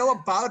did not know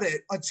about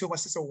it until my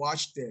sister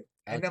watched it.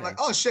 And I'm like,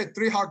 oh shit,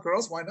 3 hot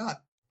girls, why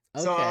not?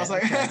 Okay, so I was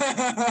like,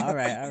 all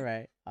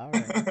right. I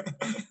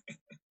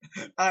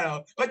don't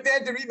know, but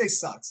then the remake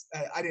sucks.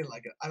 I didn't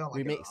like it. I don't like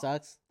remake it.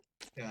 Sucks.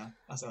 Yeah,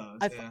 that's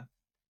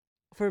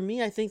For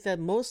me, I think that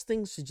most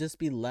things should just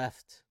be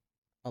left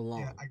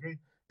alone. Yeah, I agree.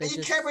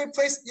 You can't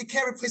replace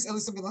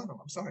Alyssa Milano.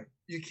 I'm sorry,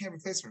 you can't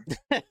replace her.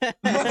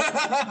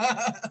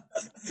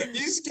 You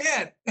just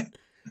can't.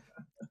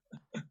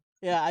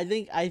 Yeah,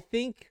 I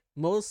think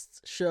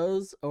most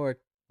shows or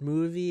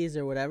movies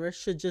or whatever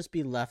should just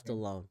be left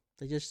alone.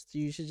 You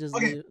should just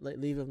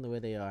leave them the way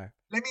they are.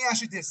 Let me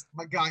ask you this: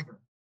 MacGyver,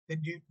 the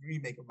new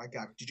remake of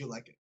MacGyver. Did you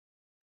like it?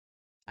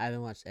 I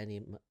haven't watched any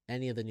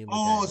of the new.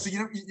 Oh, MacGyver. so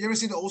you ever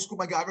seen the old school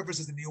MacGyver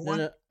versus the new one?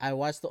 No, I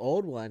watched the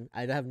old one.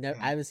 I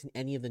haven't seen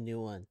any of the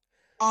new one.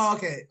 Oh,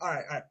 okay, all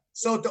right.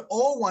 So the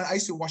old one, I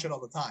used to watch it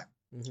all the time,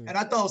 and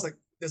I thought it was like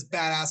this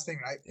badass thing,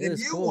 right?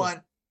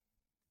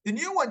 The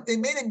new one, they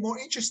made it more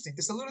interesting.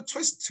 There's a little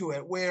twist to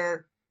it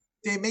where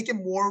they make it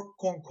more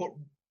quote unquote,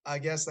 I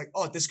guess, like,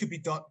 oh, this could be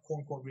done quote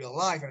unquote real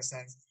life in a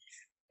sense.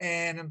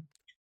 And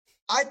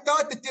I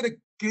thought they did a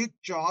good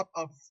job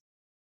of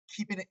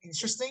keeping it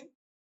interesting,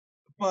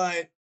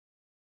 but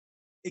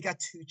it got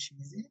too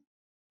cheesy,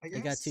 I guess.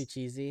 It got too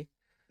cheesy?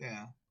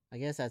 Yeah. I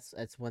guess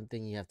that's one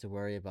thing you have to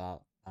worry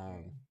about.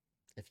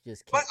 If you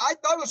just can't. But I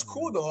thought it was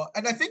cool though,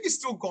 and I think it's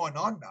still going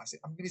on now.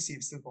 I'm gonna see if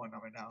it's still going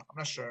on right now. I'm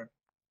not sure.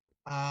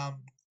 I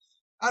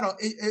don't.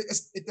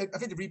 I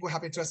think the reboot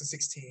happened in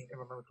 2016, if I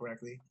remember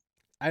correctly.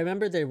 I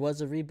remember there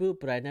was a reboot,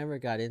 but I never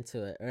got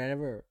into it,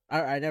 or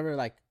I never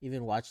like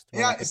even watched.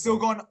 Yeah, it's still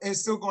going. It's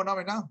still going on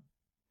right now.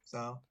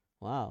 So.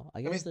 Wow,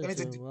 I guess they're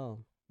doing well.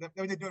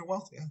 They're doing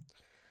well. Yeah.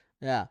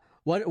 Yeah.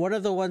 One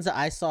of the ones that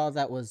I saw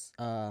that was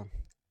I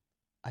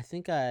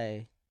think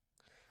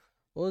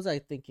what was I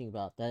thinking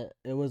about? That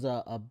it was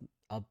a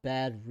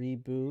bad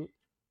reboot.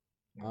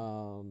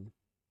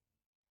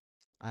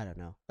 I don't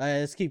know.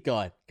 Let's keep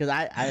going because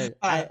I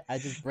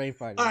just brain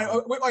farted. All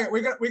right,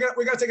 we're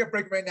gonna take a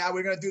break right now.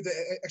 We're gonna do the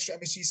extra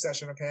MSG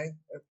session, okay?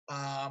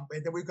 And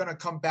then we're gonna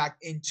come back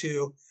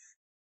into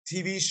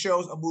TV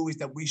shows or movies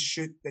that we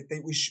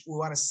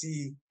want to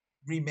see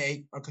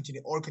remake or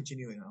continue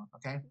on.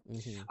 Okay.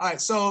 Mm-hmm. All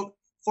right. So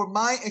for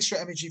my extra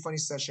MSG funny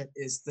session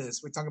is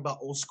this: we're talking about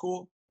old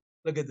school.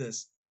 Look at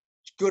this,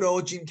 good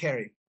old Jim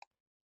Carrey.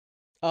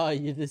 Oh,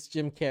 this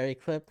Jim Carrey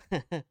clip.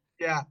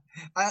 Yeah,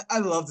 I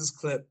love this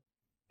clip.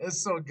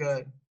 It's so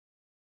good.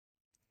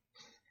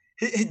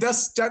 He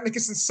does Jack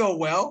Nicholson so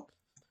well.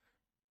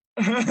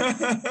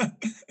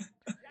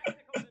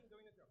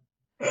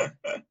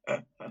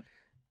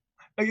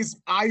 Like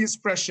his eye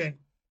expression.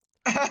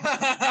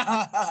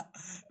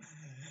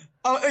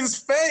 Oh, his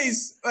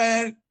face,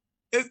 man.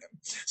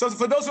 So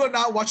for those who are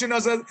not watching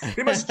us,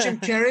 pretty much Jim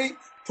Carrey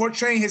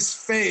portraying his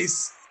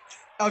face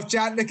of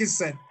Jack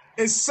Nicholson.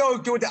 It's so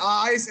good with the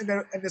eyes and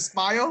the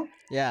smile.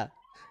 Yeah.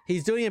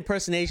 He's doing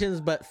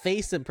impersonations, but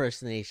face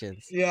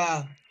impersonations.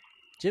 Yeah.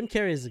 Jim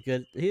Carrey is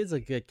a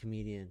good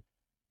comedian.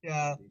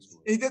 Yeah.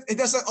 It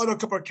does an other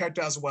couple of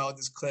character as well in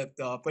this clip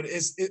though. But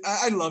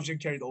I love Jim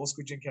Carrey, the old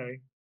school Jim Carrey.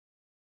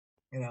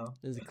 You know.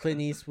 There's Clint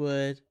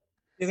Eastwood.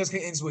 Yeah, that's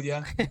Clint Eastwood,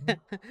 yeah.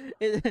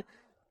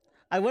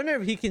 I wonder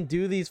if he can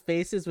do these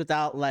faces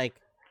without like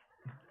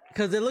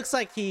because it looks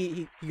like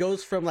he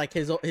goes from like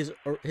his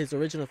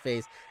original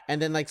face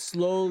and then like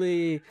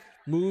slowly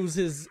moves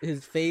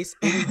his face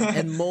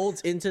and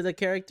molds into the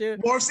character.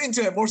 Morphs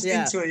into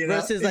it, you know?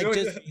 Versus like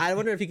just, I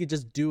wonder if he could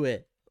just do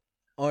it.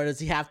 Or does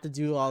he have to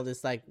do all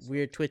this like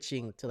weird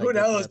twitching to like? Who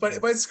knows? But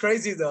it's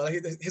crazy though.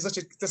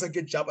 He's does a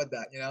good job at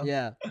that, you know?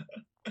 Yeah.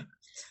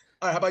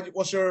 All right, how about you?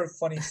 What's your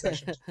funny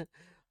session?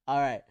 All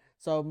right.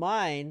 So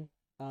mine,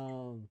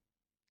 I'll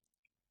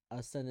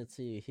send it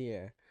to you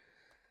here.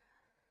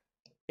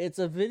 It's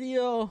a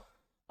video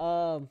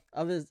of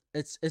his,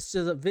 it's just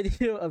a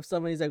video of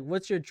somebody. He's like,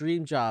 "What's your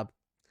dream job?"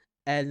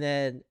 And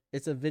then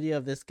it's a video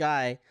of this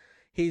guy.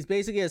 He's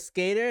basically a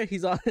skater.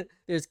 He's on.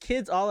 There's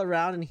kids all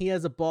around, and he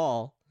has a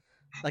ball,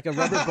 like a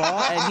rubber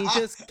ball, and he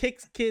just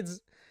kicks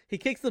kids. He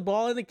kicks the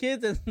ball in the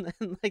kids and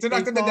like they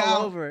fall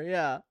down. Over.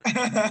 Yeah. And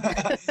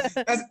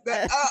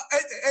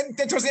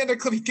then towards the end of the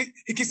clip, he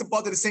kicks the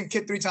ball to the same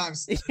kid 3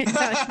 times.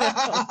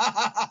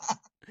 Yeah,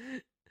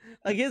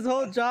 like his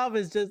whole job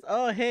is just,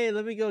 oh hey,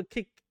 let me go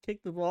kick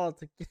the ball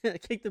to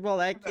kick the ball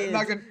at kids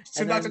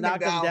and knock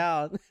them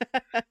down.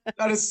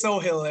 That is so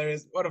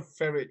hilarious. What a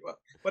favorite.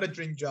 What a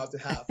dream job to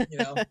have, you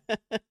know.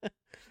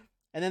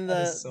 And then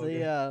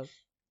the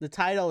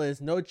title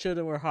is "No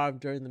Children Were Harmed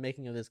During the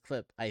Making of This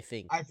Clip." I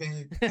think.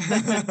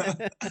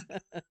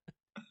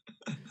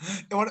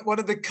 And one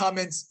of the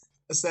comments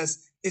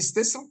says, "Is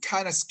this some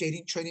kind of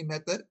skating training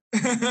method?"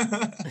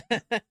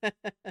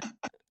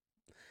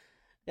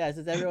 Yeah,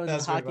 since everyone's in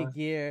hockey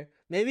gear,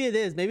 maybe it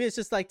is. Maybe it's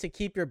just like to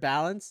keep your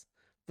balance.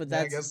 But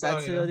that's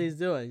what he's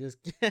doing. Just.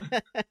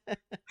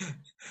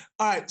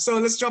 All right, so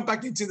let's jump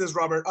back into this,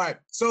 Robert. All right,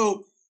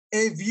 so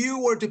if you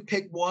were to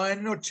pick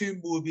 1 or 2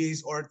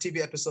 movies or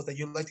TV episodes that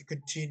you'd like to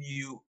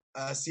continue,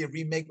 see a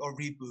remake or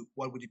reboot,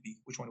 what would it be?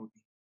 Which one would it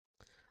be?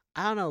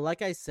 I don't know.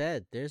 Like I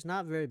said, there's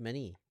not very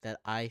many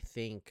that I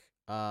think.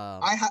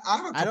 I have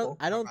a couple.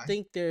 I don't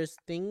think there's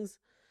things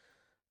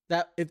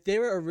that if they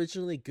were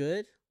originally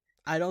good,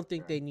 I don't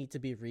think they need to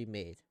be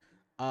remade.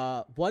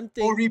 One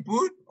thing or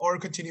reboot or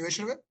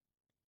continuation of it.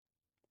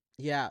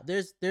 Yeah,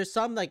 there's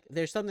some that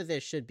there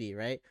should be,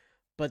 right?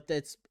 But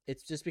it's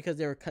just because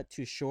they were cut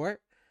too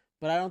short.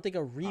 But I don't think a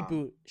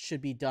reboot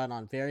should be done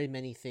on very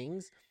many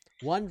things.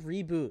 One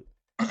reboot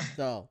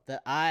though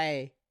that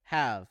I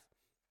have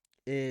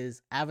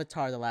is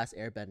Avatar: The Last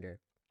Airbender,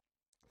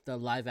 the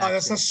live action. Oh,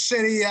 that's a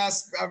shitty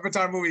ass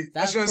Avatar movie.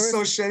 That show is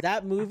so shitty.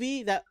 That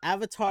movie, that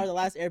Avatar: The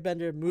Last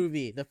Airbender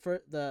movie,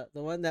 the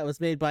one that was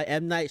made by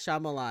M. Night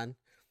Shyamalan.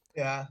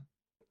 Yeah.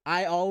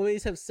 I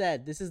always have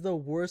said this is the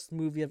worst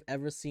movie I've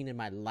ever seen in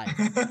my life.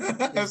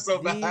 That's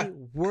so bad. The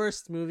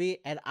worst movie,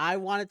 and I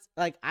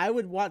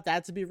would want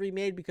that to be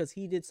remade because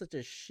he did such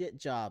a shit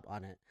job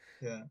on it.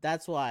 Yeah,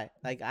 that's why.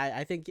 Like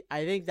I think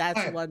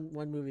that's one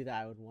movie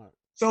that I would want.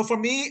 So for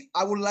me,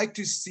 I would like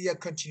to see a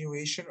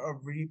continuation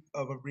of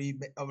a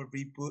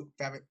reboot.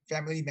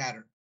 Family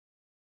Matter.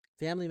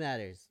 Family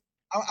Matters.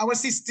 I want to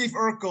see Steve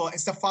Urkel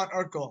and Stefan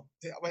Urkel.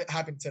 What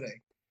happened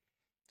today?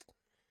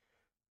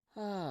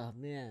 Oh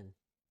man.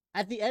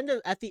 At the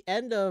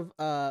end of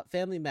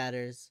Family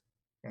Matters,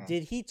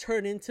 did he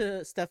turn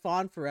into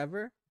Stefan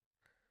forever?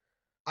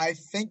 I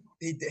think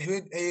he I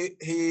think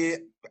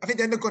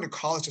they ended up going to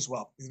college as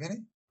well, isn't he?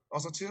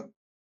 Also too.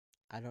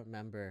 I don't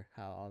remember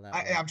how all that.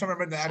 I'm trying to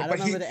remember the ending. I don't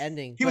remember the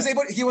ending. He was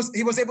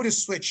able to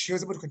switch. He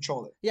was able to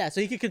control it. Yeah, so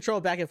he could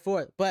control back and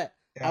forth. But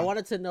I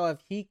wanted to know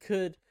if he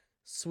could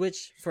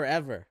switch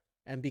forever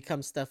and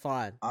become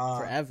Stefan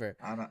forever.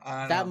 I don't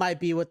that know. Might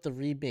be what the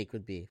remake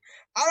would be.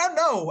 I don't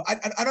know. I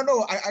don't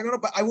know. I don't know,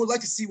 but I would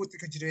like to see what the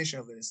continuation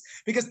of this,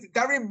 because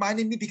that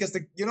reminded me, because the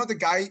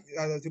guy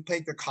who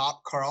played the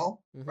cop,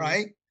 Carl,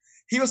 right?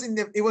 He was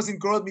it was in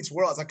Girl Meets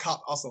World as a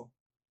cop also.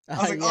 I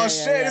was like,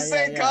 the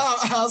same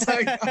cop. I was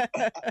like, oh,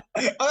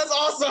 that's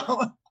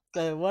awesome.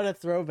 So what a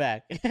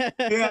throwback. Yeah,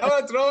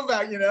 what a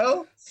throwback, you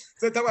know?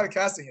 So talk about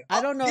casting.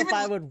 I don't know if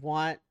I would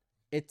want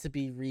it to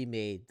be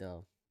remade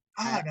though.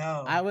 I don't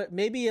know. I would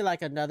maybe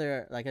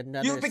another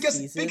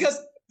season.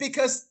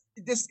 Because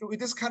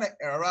this kind of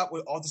era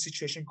with all the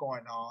situation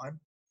going on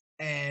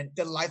and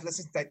the life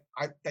lessons that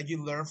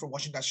you learn from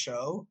watching that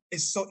show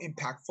is so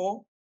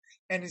impactful,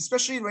 and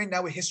especially right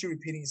now with history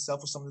repeating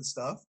itself with some of the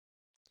stuff.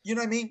 You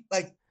know what I mean?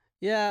 Like,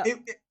 yeah.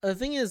 The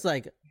thing is,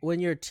 like, when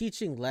you're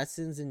teaching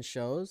lessons in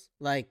shows,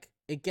 like,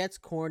 it gets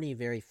corny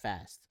very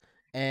fast.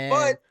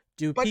 And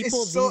do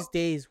people these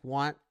days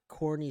want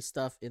corny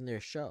stuff in their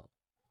show?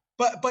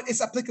 But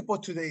it's applicable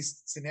to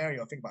today's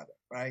scenario. Think about it,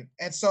 right?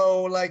 And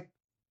so, like,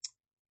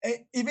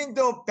 even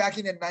though back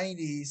in the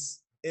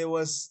 90s, it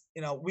was,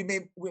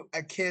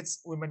 as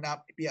kids, we may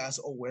not be as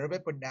aware of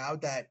it, but now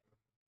that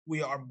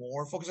we are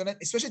more focused on it,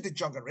 especially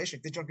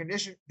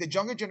the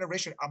younger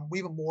generation are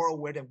even more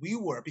aware than we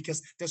were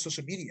because there's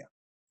social media.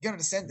 You can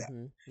understand that.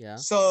 Yeah.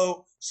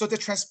 So the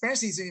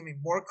transparency is even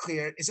more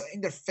clear. It's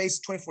in their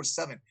face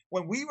 24/7.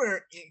 When we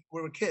were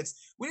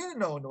kids, we didn't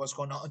know what's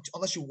going on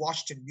unless you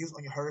watched the news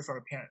or you heard it from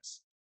our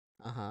parents.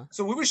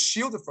 So we were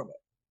shielded from it.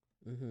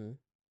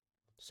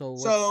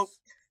 So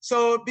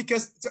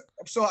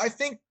I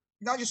think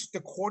not just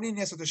the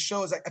corniness of the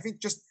shows. I think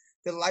just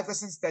the life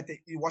lessons that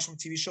you watch from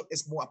TV show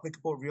is more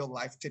applicable real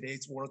life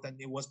today's world than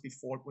it was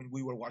before when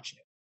we were watching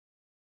it.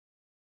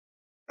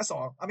 That's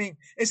all. I mean,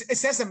 it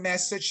sends a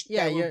message.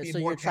 Yeah, that would be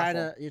more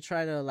you're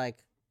trying to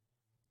like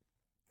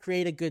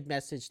create a good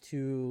message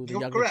to the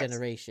younger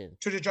generation.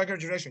 To the younger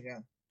generation, yeah.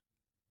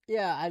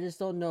 Yeah, I just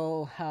don't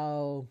know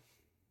how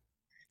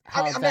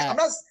I'm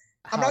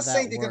not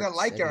saying they're gonna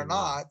like it or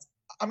not.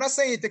 I'm not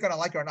saying they're gonna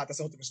like it or not. That's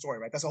a whole different story,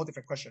 right? That's a whole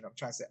different question. I'm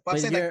trying to say, but I'm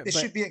saying that it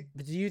should be.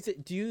 But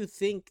do you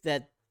think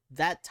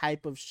that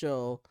type of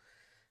show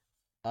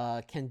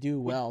can do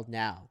well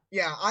now?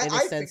 Yeah, I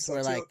think so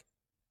too. Like,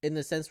 in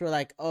the sense where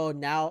like, oh,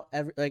 now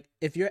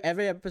if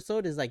every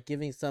episode is like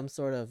giving some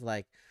sort of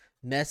like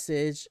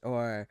message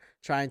or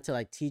trying to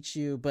like teach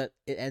you, but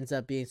it ends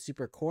up being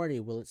super corny,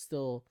 will it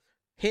still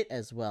hit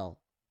as well?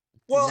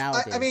 Well,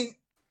 I mean,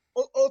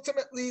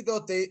 ultimately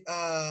though,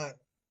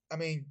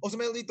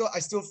 I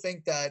still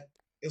think that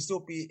it'll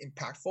still be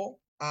impactful.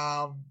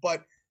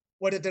 But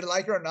whether they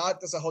like it or not,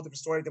 that's a whole different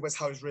story. Depends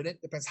how it's written.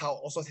 Depends how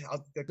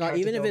the no,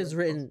 even if it's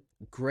written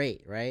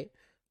great, right?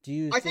 Do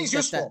you think it's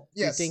useful?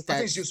 Yes, do you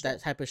think that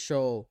type of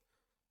show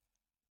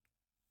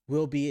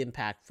will be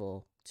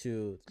impactful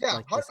to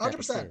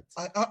 100%,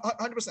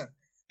 100%,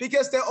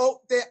 because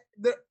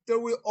there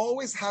will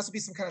always has to be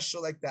some kind of show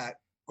like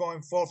that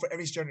going forward for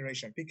every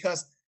generation,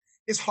 because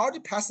it's hard to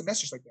pass the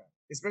message like that.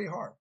 It's very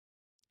hard,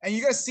 and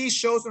you're gonna see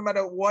shows no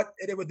matter what,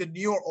 with the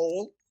new or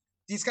old.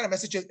 These kind of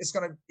messages, it's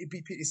gonna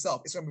repeat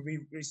itself. It's gonna be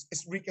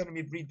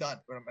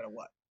redone no matter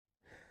what.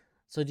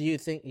 So do you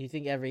think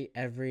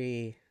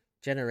every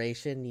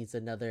generation needs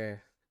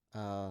another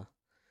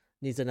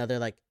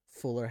like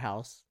Fuller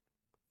House?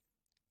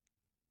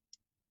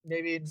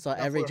 Maybe so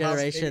every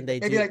generation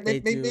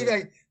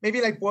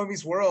maybe like Boy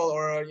Meets World,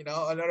 or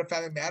another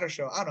Family Matters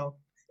show. I don't know.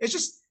 It's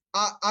just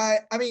I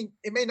mean,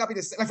 it may not be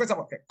the same. Like, for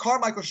example,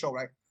 Carmichael show,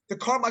 right? The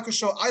Carmichael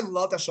show, I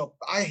love that show.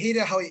 I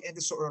hated how it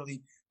ended so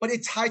early, but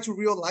it tied to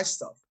real life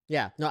stuff.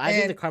 Yeah, no, I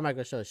think the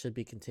Carmichael show should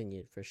be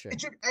continued for sure.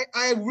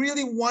 I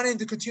really wanted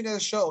to continue the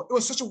show. It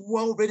was such a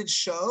well-written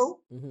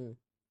show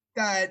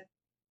that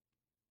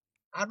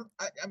I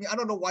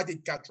don't know why they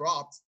got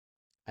dropped.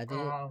 I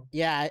think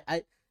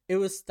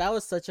that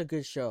was such a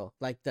good show.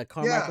 Like, the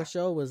Carmichael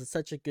show was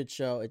such a good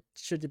show. It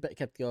should have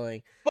kept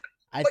going.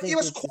 But it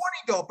was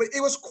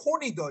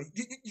corny though.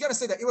 You gotta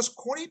say that it was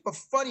corny but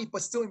funny,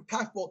 but still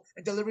impactful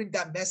in delivering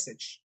that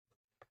message.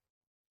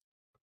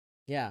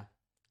 Yeah,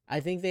 I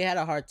think they had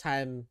a hard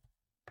time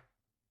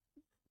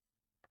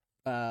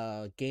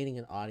gaining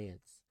an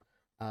audience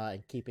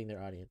and keeping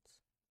their audience,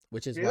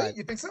 which is why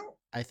you think so?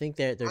 I think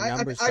their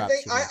numbers dropped.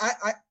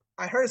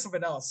 I heard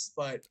something else,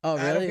 but oh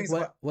really?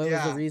 What was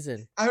the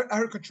reason? I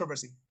heard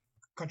controversy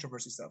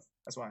stuff.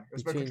 That's why it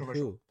was very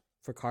controversial. Who?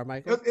 For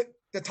Carmichael?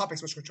 The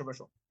topics was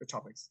controversial. The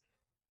topics.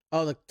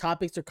 Oh, the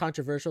topics are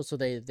controversial, so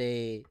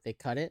they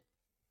cut it.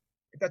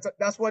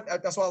 That's what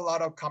a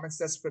lot of comments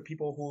says for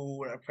people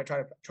who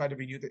try to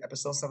review the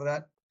episodes. Some of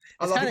that.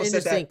 It's kind of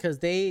interesting because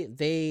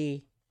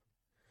they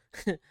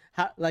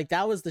like,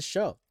 that was the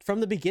show from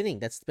the beginning.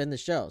 That's been the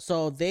show.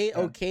 So they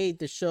okayed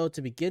the show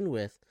to begin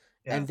with.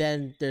 Yeah. And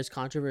then there's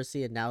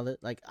controversy, and now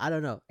that, like, I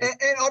don't know. And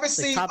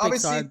obviously, the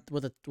topics are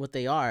what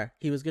they are.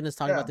 He was going to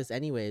talk about this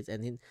anyways,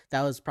 and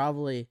that was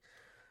probably.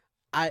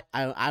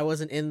 I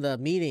wasn't in the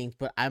meeting,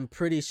 but I'm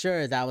pretty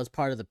sure that was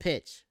part of the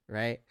pitch,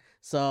 right?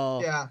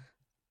 So yeah,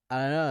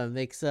 I don't know.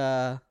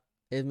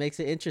 It makes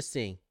it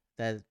interesting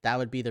that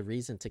would be the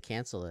reason to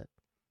cancel it.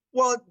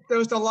 Well,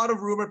 there's a lot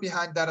of rumor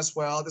behind that as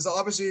well. There's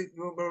obviously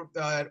rumor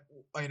that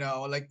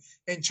like,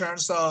 in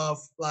terms of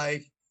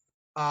like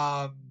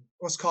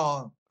what's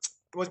called.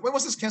 When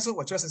was this canceled?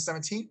 What,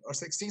 2017 or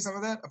 16,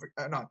 something like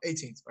that? No,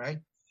 18, right?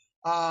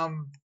 A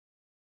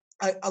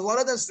lot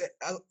of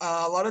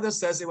them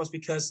says it was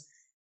because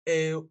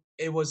it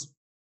was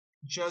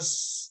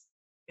just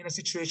in a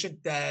situation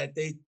that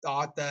they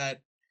thought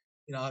that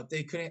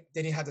they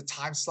didn't have the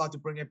time slot to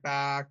bring it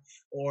back,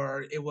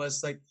 or it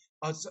was like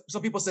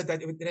some people said that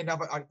they didn't have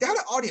they had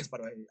an audience, by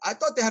the way. I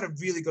thought they had a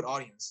really good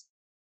audience.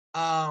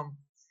 I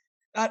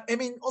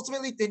mean,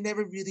 ultimately they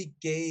never really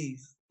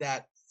gave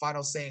that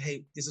final saying,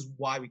 hey, this is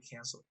why we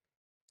canceled.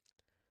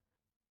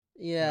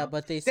 Yeah,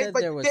 but they said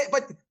there was.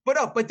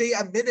 But they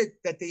admitted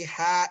that they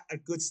had a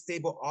good,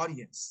 stable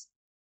audience.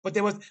 But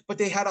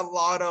they had a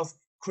lot of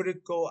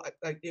critical.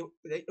 Like, they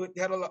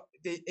had a lot.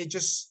 They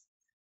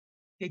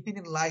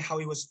didn't like how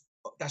it was.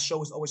 That show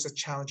was always a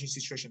challenging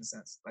situation in a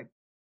sense. Like,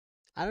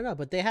 I don't know,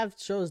 but they have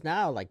shows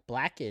now like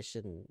Blackish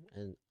and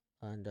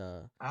I don't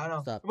know.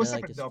 Stuff. It was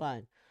like, it's though.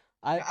 Fine.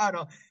 I don't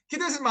know.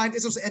 Keep this in mind.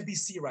 It's also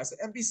NBC, right? So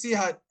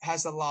NBC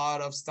has a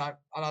lot of stuff,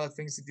 a lot of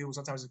things to do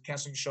sometimes with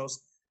canceling shows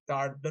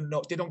that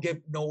they don't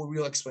give no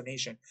real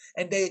explanation,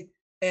 and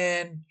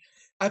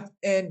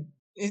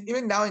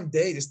even now in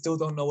day they still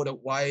don't know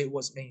why it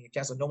was being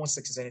canceled. No one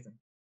says anything.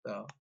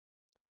 So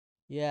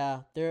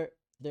yeah, they're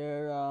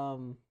I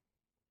don't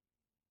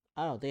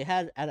know. They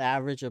had an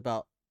average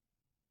about.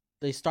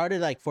 They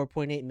started like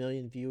 4.8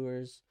 million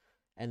viewers,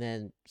 and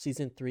then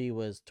season 3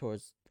 was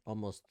towards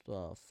almost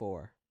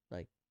 4.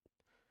 Like,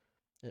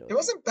 It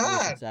wasn't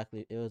bad.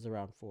 It was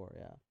around 4,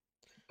 yeah.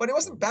 But it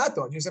wasn't bad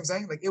though. You know what I'm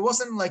saying? Like it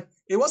wasn't like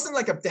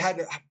they had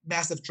a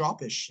massive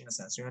drop-ish in a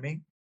sense. You know what I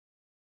mean?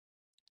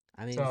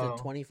 I mean, it's a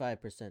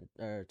 25%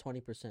 or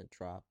 20%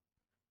 drop.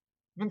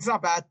 I mean, it's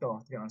not bad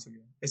though. To be honest with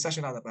you, it's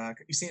actually not that bad.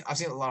 I've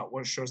seen a lot of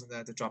worse shows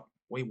than that drop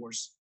way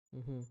worse.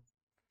 Mm-hmm.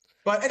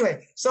 But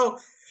anyway, so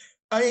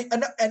I mean,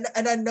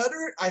 and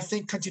another I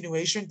think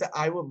continuation that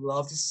I would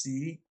love to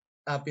see,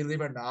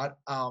 believe it or not,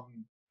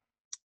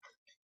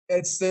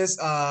 it's this.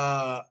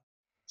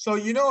 So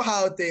you know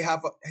how they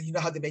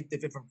make the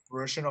different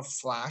version of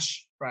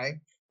Flash, right?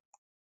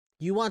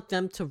 You want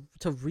them to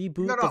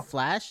reboot the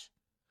Flash?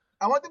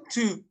 I want them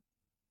to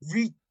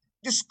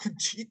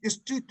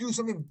do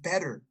something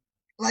better.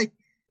 Like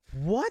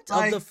what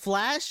of the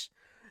Flash?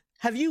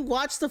 Have you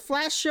watched the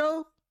Flash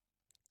show?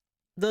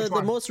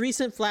 The most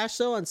recent Flash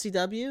show on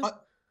CW? No,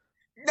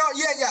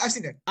 yeah, I've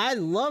seen it. I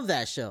love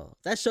that show.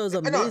 That show is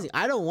amazing.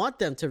 I don't want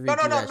them to redo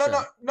that show.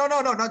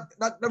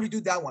 Not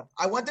redo that one.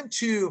 I want them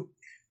to.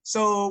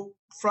 So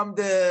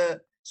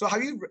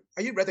have you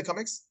read the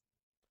comics?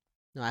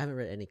 No, I haven't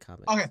read any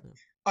comics. Okay, no.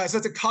 All right. So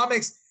the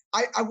comics,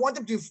 I want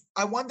them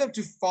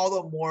to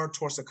follow more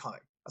towards the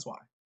comic. That's why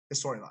the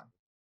storyline.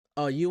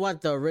 Oh, you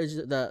want the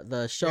original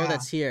the show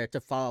that's here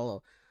to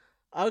follow?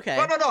 Okay.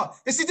 No.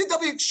 The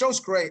CW show's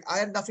great. I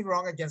have nothing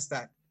wrong against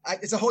that.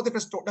 It's a whole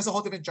different story. That's a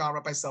whole different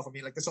genre by itself for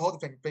me. Like, there's a whole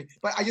different thing.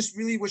 But I just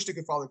really wish they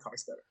could follow the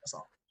comics better. That's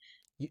all.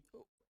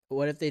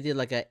 What if they did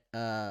like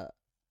a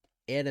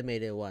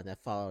animated one that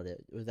followed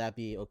it? Would that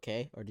be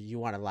okay, or did you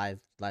want a live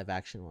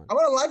action one? I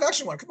want a live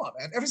action one. Come on,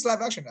 man. Everything's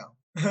live action now.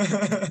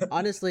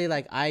 Honestly,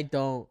 like I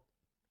don't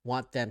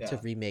want them to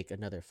remake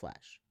another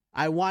Flash.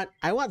 I want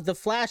the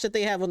Flash that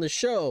they have on the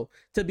show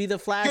to be the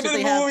Flash that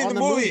they have on the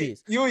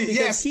movies.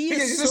 Yes, he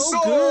is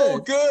so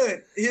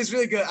good. He's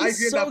really good. I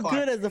agree with that part. So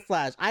good as the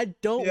Flash. I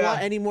don't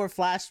want any more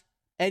Flash.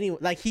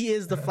 Like he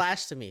is the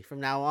Flash to me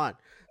from now on.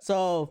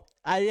 So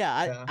I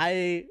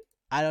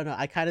don't know.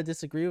 I kind of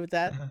disagree with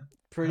that.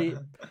 Pretty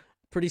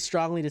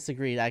strongly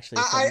disagreed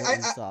actually.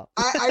 I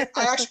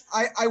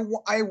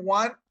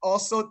want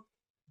also.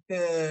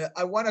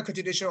 I want a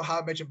continuation of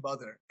How I Met Your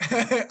Mother.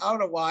 I don't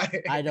know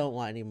why. I don't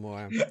want any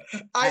more.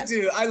 I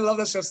do. I love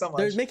that show so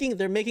much.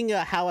 They're making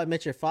a How I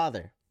Met Your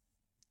Father.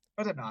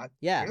 But they're not.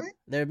 Yeah, really?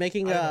 They're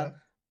making a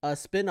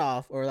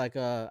spin-off or like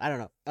I don't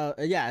know.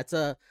 Yeah, it's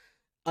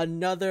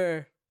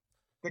another.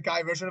 The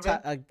guy version of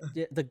it.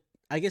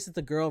 I guess it's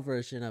the girl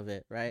version of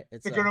it, right?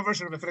 It's the girl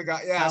version of it for the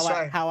guy. Yeah, that's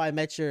right. How I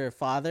Met Your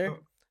Father,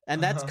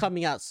 and that's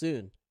coming out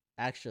soon.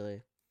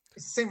 Actually,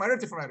 it's the same writer,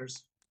 different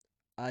writers.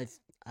 I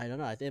don't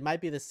know. It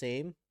might be the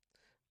same.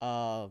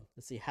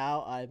 Let's see.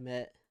 How I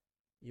Met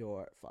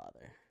Your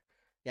Father.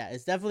 Yeah,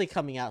 it's definitely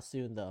coming out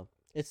soon though.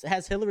 It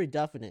has Hilary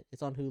Duff in it.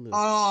 It's on Hulu.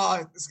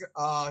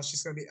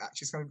 She's gonna be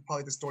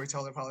probably the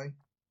storyteller probably.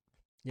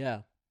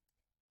 Yeah.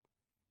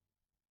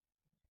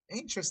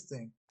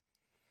 Interesting.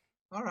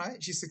 All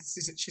right. She's like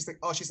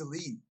she's a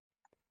lead.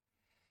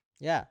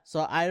 Yeah.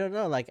 So I don't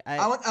know. Like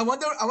I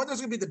wonder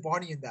who's gonna be the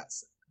Barney in that.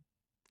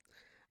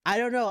 I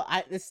don't know.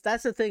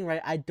 That's the thing, right?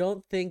 I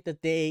don't think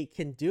that they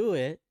can do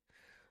it.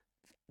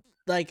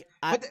 Like,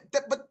 but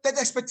that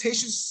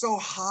expectation is so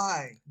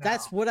high. Now.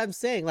 That's what I'm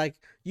saying. Like,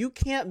 you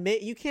can't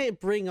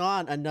bring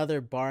on another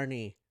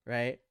Barney,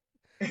 right?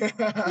 You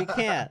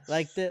can't.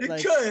 Like, you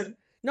could.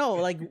 No,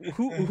 like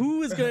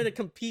who is going to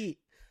compete?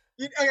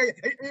 You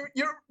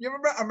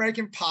remember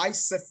American Pie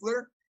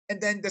Stifler?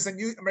 And then there's a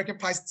new American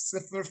Pie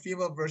Stifler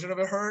female version of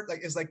her. Like,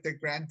 it's like the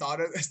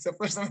granddaughter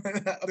Stifler, something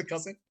like that, or the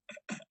cousin.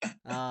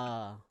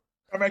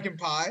 American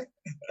Pie.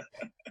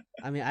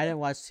 I mean, I didn't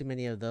watch too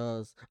many of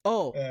those.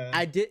 Oh,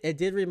 I did. It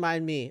did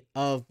remind me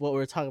of what we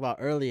were talking about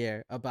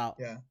earlier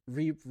about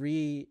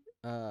reboots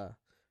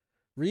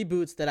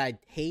that I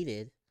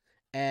hated,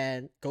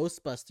 and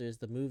Ghostbusters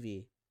the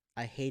movie.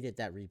 I hated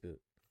that reboot.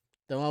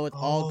 The one with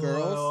all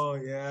girls. Oh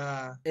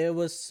yeah. It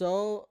was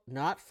so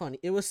not funny.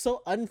 It was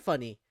so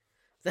unfunny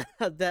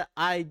that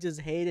I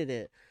just hated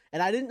it,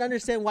 and I didn't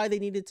understand why they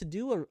needed to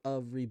do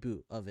a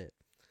reboot of it.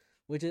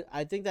 Which is,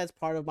 I think that's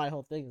part of my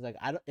whole thing. It's like,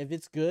 if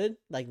it's good,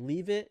 like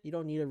leave it. You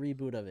don't need a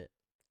reboot of it.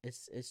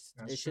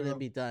 It shouldn't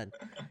be done.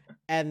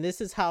 And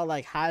this is how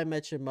like How I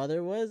Met Your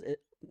Mother was.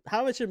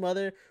 How I Met Your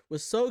Mother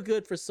was so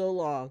good for so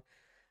long,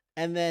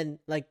 and then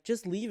like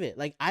just leave it.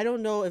 Like I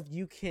don't know if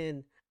you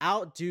can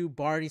outdo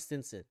Barney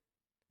Stinson.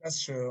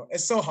 That's true.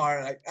 It's so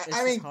hard. Like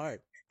I mean, hard.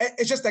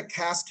 It's just that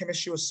cast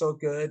chemistry was so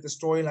good. The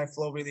storyline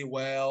flowed really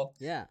well.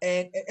 Yeah.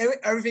 And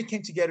everything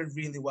came together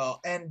really well.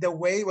 And the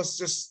way it was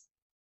just.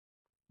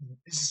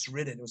 It's just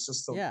written. It was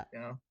just so. Yeah. You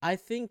know? I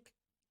think.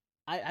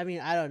 I mean,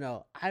 I don't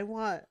know. I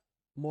want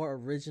more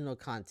original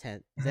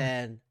content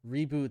than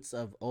reboots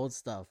of old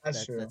stuff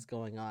that's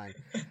going on.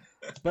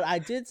 But I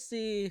did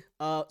see.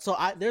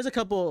 There's a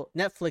couple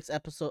Netflix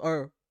episodes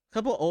or a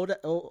couple old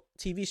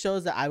TV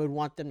shows that I would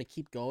want them to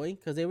keep going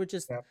because they were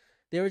just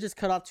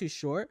cut off too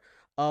short.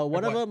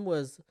 One of them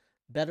was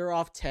Better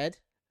Off Ted.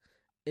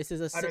 It's a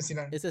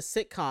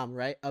sitcom,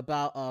 right,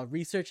 about a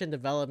research and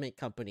development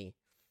company.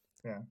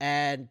 Yeah.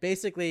 And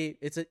basically,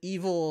 it's an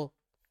evil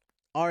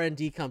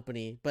R&D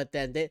company, but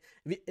then they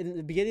in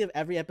the beginning of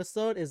every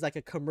episode is like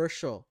a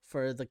commercial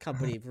for the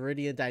company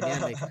Viridian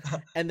Dynamics,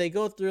 and they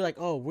go through like,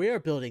 oh, we're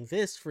building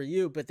this for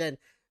you, but then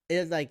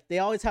it's like they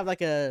always have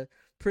like a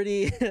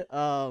pretty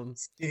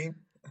scheme.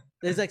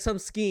 There's like some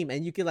scheme,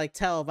 and you can like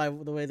tell by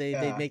the way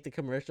they make the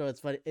commercial.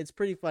 It's funny. It's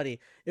pretty funny.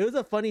 It was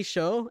a funny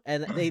show,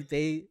 and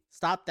they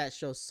stopped that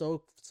show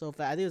so fast.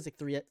 I think it was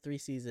like three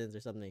seasons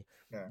or something.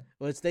 Yeah.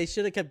 Which they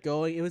should have kept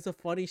going. It was a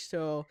funny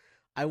show.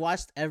 I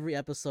watched every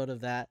episode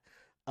of that.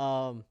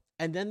 And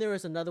then there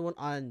was another one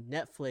on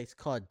Netflix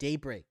called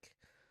Daybreak,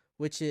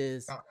 which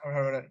is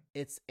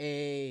it's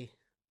a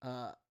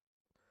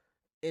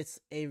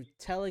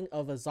telling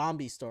of a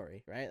zombie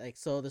story, right? Like,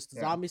 so this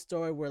zombie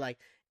story where like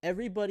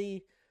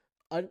everybody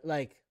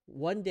like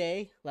one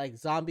day like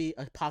zombie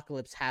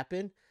apocalypse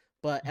happened,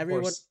 but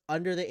everyone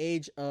under the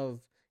age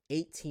of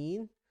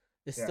 18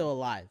 is still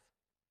alive,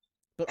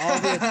 but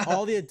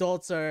all the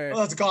adults are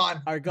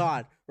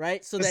gone,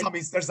 right? So they're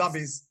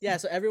zombies. Yeah,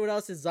 so everyone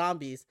else is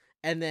zombies,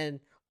 and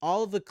then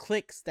all the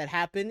cliques that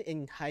happen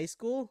in high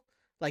school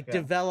like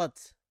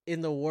developed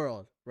in the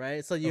world,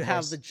 right? So you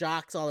have the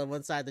jocks all on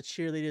one side, the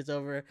cheerleaders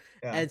over,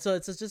 and so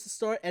it's just a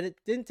story, and it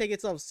didn't take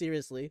itself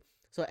seriously.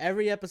 So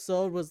every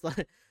episode was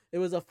like, it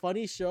was a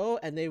funny show,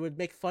 and they would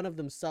make fun of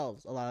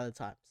themselves a lot of the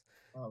times.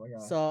 Oh my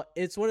god! So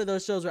it's one of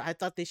those shows where I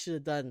thought they should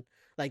have done,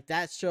 like,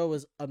 that show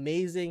was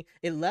amazing.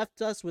 It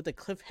left us with a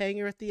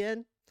cliffhanger at the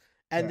end,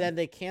 and then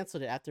they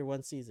canceled it after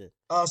one season.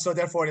 Oh, so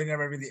therefore they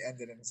never really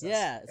ended in a sense.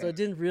 Yeah, so it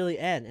didn't really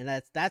end,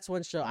 and that's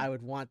one show I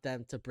would want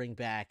them to bring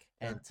back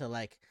and to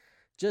like,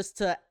 just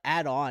to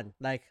add on.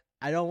 Like,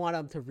 I don't want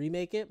them to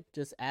remake it,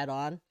 just add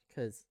on,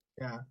 because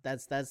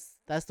that's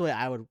the way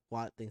I would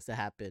want things to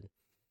happen.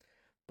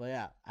 But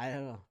yeah, I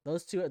don't know.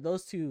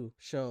 Those two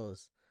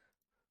shows,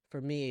 for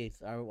me,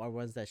 are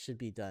ones that should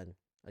be done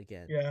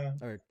again. Yeah.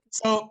 Or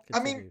so I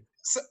mean,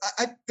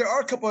 there are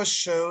a couple of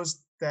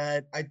shows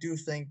that I do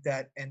think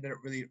that ended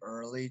really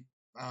early.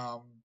 I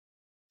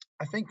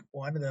think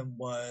one of them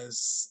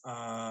was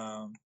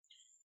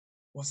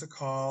what's it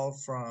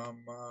called?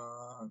 From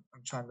I'm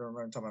trying to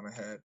remember on top of my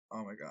head.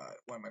 Oh my god,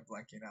 why am I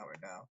blanking out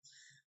right now?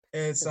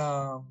 It's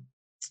why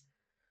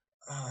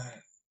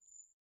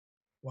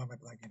am I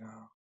blanking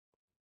out?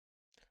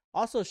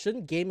 Also,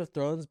 shouldn't Game of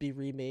Thrones be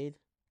remade?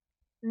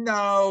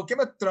 No, Game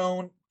of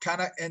Thrones kind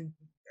of, and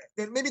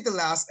maybe the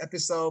last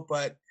episode,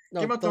 but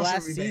no, the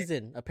last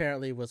season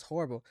apparently was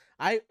horrible.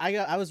 I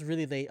was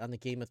really late on the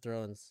Game of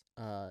Thrones.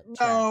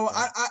 No,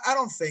 I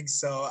don't think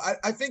so.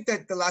 I think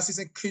that the last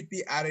season could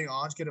be adding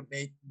on, could have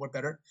made more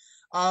better.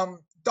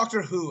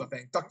 Doctor Who, I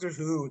think Doctor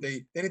Who,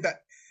 they did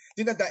that.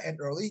 Didn't that end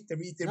early? They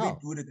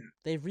rebooted it.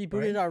 They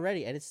rebooted it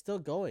already, and it's still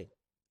going.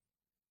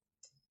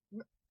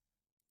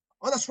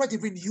 Oh, that's right. They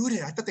renewed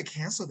it. I thought they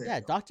canceled it. Yeah,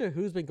 Doctor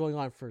Who's been going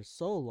on for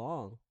so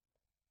long.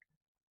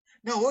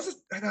 No,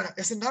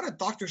 it's not a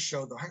doctor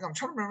show though. Hang on, I'm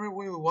trying to remember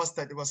where it was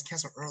that it was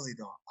canceled early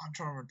though. I'm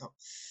trying to remember.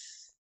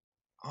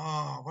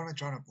 Oh, why am I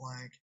drawing a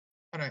blank?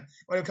 Anyway,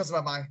 when it comes to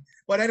my mind.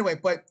 But anyway,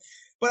 but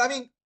I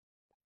mean,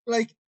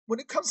 like when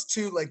it comes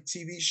to like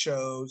TV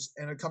shows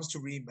and it comes to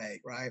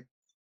remake, right?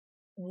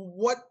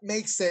 What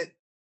makes it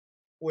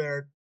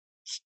where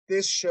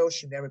this show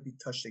should never be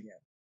touched again?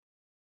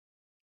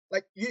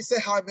 Like you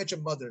said, How I Met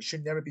Your Mother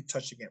should never be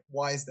touched again.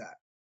 Why is that?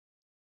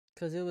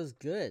 Because it was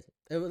good.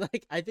 It was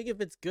like, I think if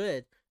it's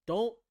good,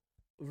 don't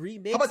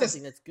remake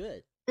something that's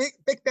good.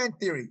 Big Bang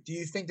Theory. Do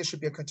you think there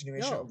should be a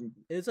continuation? No,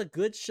 it's a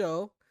good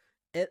show.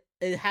 It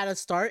had a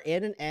start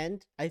and an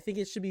end. I think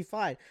it should be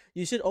fine.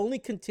 You should only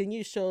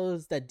continue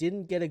shows that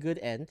didn't get a good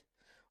end,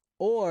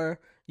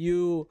 or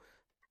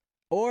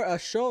a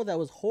show that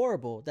was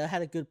horrible that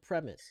had a good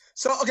premise.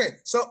 So okay,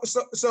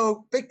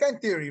 so Big Bang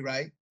Theory,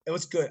 right? It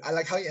was good. I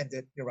like how he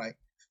ended. You're right.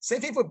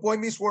 Same thing for Boy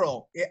Meets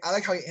World. I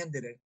like how he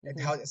ended it and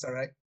how it's all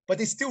right. But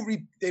they still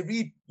they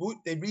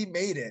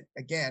remade it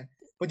again.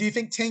 But do you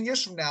think 10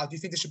 years from now, do you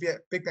think there should be a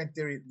Big Bang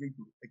Theory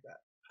reboot like that?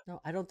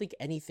 No, I don't think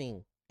any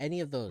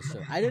of those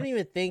shows. I don't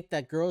even think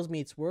that Girls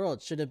Meets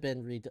World should have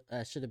been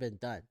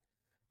done,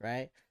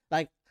 right?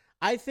 Like,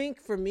 I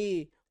think for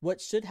me, what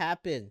should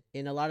happen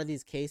in a lot of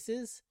these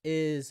cases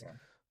is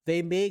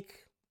they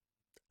make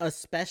a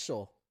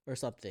special or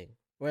something,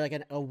 or like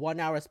a 1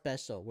 hour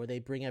special where they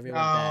bring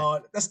everyone back. No,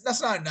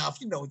 that's not enough.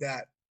 You know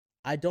that.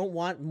 I don't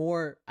want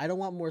more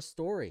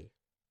story.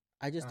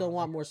 I just don't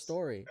want more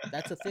story.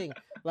 That's the thing.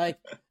 Like,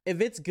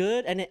 if it's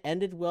good and it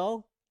ended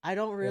well, I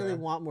don't really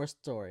want more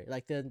story.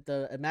 Like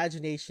the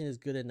imagination is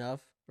good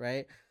enough,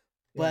 right?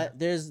 But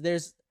there's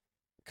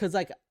because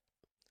like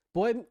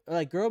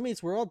Girl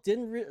Meets World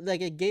didn't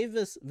it gave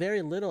us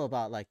very little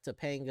about like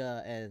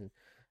Topanga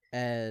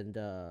and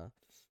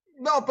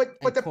no,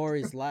 but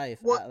Corey's life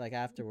like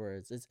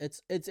afterwards.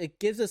 It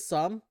gives us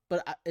some,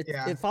 but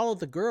it followed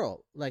the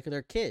girl, like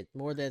their kid,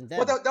 more than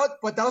them.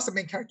 But that was the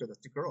main character. That's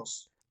the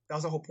girls. That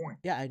was the whole point.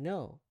 Yeah, I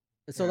know.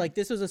 So like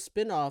this was a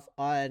spin-off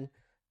on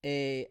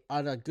a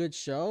good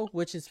show,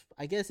 which is,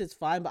 I guess it's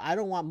fine, but I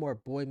don't want more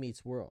Boy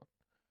Meets World.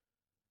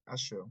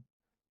 That's true.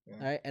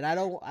 Yeah. Right, and I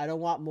don't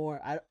want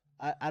more.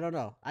 I don't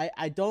know.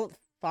 I don't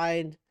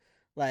find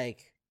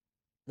like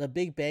The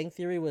Big Bang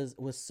Theory was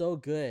so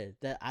good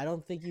that I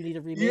don't think you need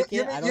to remake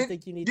it. I don't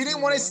think you need. You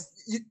didn't want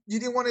to. You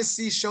didn't want to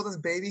see Sheldon's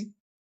baby,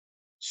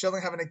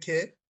 Sheldon having a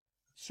kid.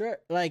 Sure,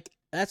 like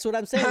that's what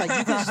I'm saying. Like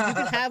you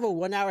can have a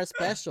 1 hour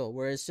special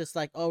where it's just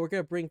like, oh, we're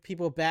gonna bring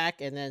people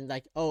back, and then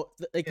like, oh,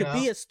 it could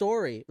be a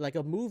story, like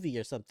a movie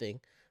or something.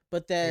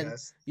 But then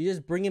you're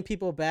just bringing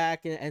people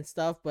back and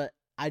stuff. But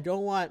I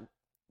don't want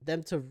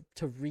them to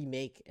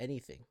remake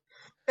anything.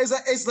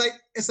 It's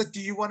like,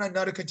 do you want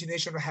another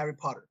continuation of Harry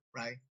Potter,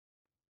 right?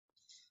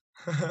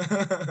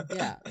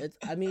 Yeah,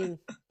 I mean,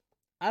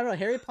 I don't know.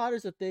 Harry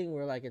Potter's a thing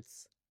where like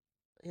it's,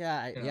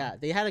 yeah,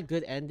 they had a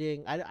good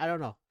ending. I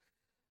don't know.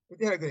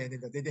 They had a good ending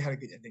though. They had a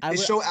good ending. They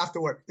show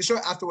afterward.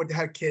 They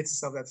had kids and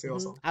stuff that too.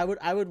 Also,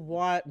 I would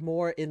want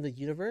more in the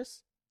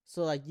universe.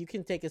 So like you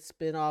can take a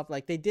spin off.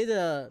 Like they did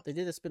a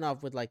spin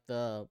off with like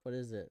what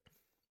is it?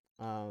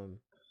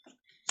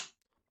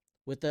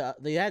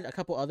 They had a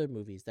couple other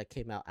movies that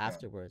came out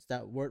afterwards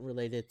that weren't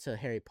related to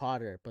Harry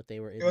Potter, but they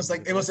were. It was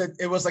like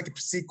a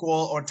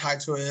sequel or tied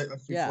to it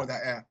before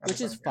that. Yeah,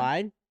 which is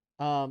fine.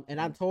 And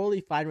I'm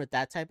totally fine with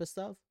that type of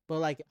stuff. But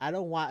like, I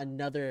don't want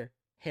another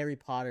Harry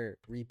Potter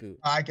reboot.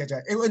 I get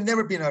that. It would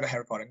never be another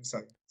Harry Potter.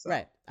 So.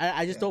 Right.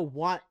 I just don't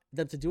want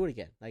them to do it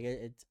again.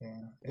 Like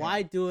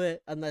why do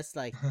it unless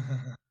like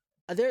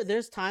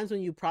there's times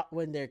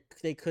when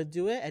they could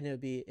do it and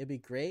it'd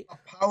be great.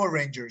 Power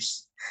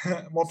Rangers.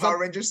 More Power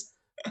Rangers.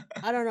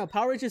 I don't know.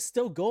 Power Rangers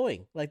still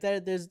going. Like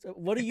there's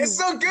what are you? It's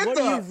so good. What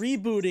though. are you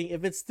rebooting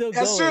if it's still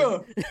That's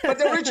going? That's true. But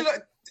the original.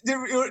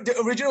 The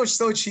original was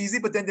so cheesy,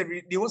 but then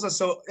the new ones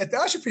are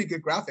they're actually pretty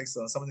good graphics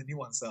though. Some of the new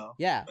ones, so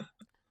yeah.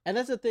 And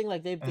that's the thing,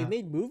 like they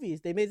made movies.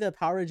 They made the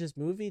Power Rangers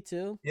movie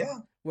too. Yeah.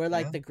 Where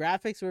like the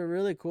graphics were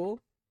really cool.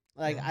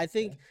 Like I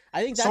think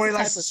that's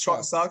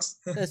storyline sucks.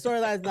 The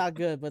storyline's not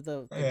good, but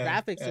the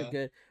graphics are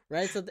good,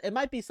 right? So it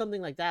might be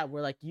something like that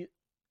where like you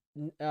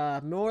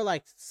more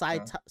like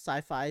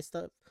sci-fi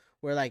stuff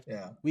where like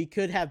we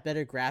could have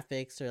better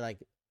graphics or like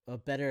a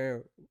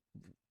better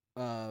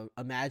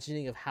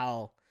imagining of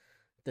how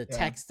the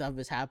tech stuff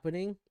is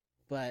happening,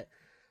 but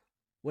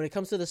when it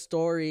comes to the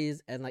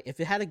stories and like if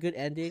it had a good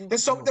ending,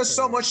 there's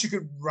so much you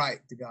could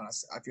write. To be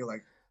honest, I feel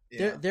like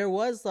there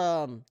was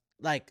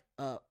like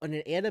in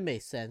an anime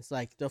sense,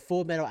 like the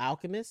Full Metal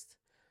Alchemist,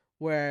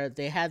 where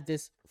they had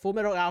this Full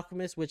Metal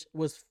Alchemist which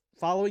was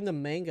following the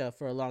manga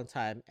for a long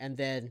time, and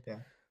then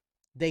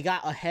they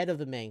got ahead of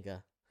the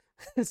manga,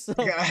 so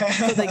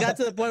they got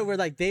to the point where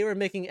like they were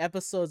making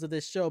episodes of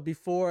this show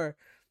before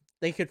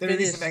they could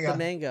finish the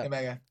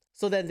manga.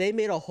 So then they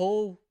made a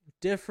whole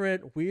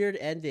different weird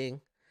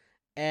ending.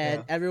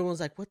 And everyone was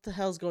like, what the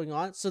hell's going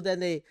on? So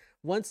then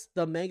once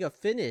the manga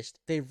finished,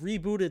 they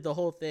rebooted the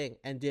whole thing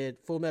and did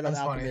Full Metal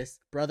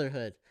Alchemist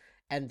Brotherhood.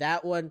 And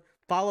that one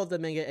followed the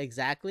manga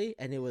exactly,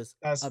 and it was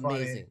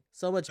amazing.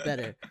 So much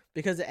better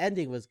because the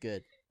ending was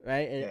good,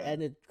 right? And it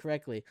ended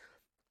correctly.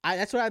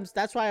 That's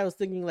why I was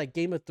thinking like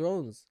Game of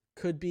Thrones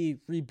could be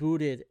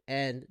rebooted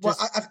and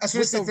I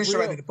finished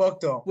the book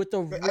though. With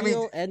the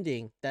real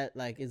ending that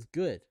like is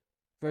good.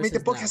 I mean,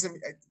 the book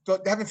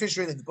they haven't finished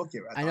reading the book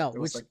yet. I know,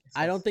 which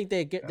I don't think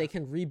they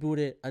can reboot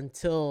it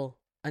until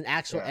an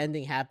actual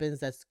ending happens.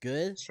 That's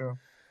good. True.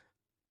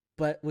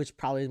 But which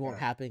probably won't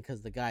happen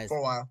because the guys for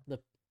a while.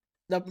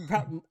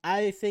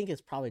 I think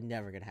it's probably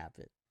never gonna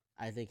happen.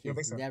 I think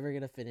he's never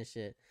gonna finish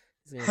it.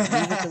 He's gonna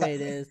leave it the way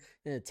it is.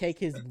 He's gonna take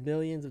his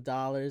millions of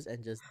dollars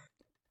and just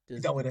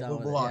done with it.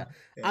 Move on.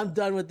 Yeah. I'm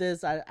done with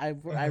this. I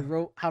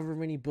wrote however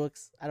many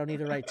books. I don't need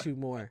to write 2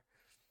 more.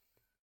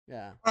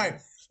 Yeah. All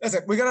right.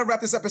 Listen, we're gonna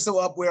wrap this episode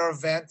up with our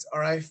event. All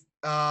right.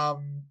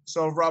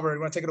 So Robert,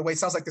 you want to take it away? It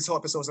sounds like this whole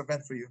episode was an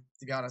event for you,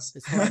 to be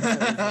honest.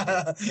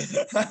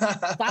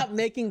 Stop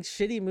making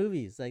shitty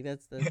movies. Like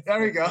that's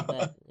there we go.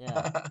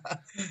 Yeah.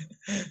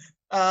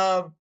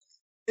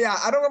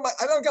 I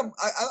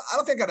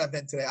don't think I got an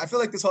event today. I feel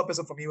like this whole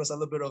episode for me was a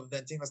little bit of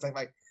venting. It's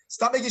like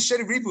stop making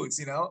shitty reboots,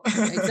 you know?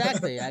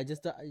 Exactly. I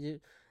just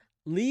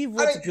leave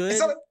what's good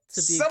to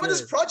be some good. Of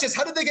these projects,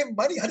 how did they get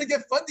money? How did they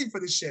get funding for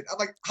this shit? I'm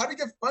like, how do you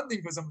get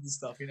funding for some of this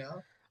stuff, you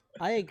know?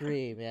 I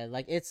agree, man.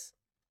 Like it's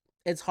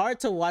hard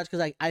to watch because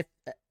like I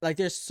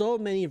there's so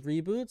many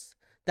reboots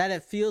that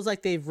it feels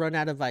like they've run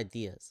out of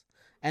ideas,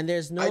 and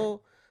there's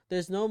no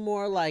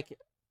more like.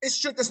 It's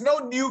true. There's no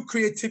new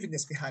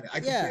creativeness behind it. I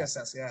completely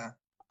sense. Yeah.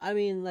 I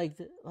mean, like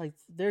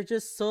they're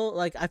just so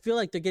like I feel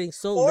like they're getting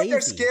so lazy.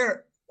 They're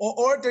scared,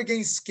 or they're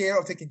getting scared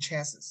of taking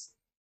chances.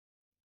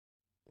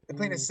 They're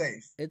playing it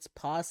safe. It's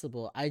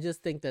possible. I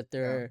just think that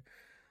they're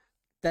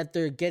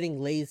getting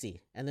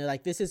lazy, and they're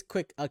like, "This is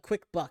a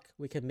quick buck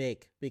we can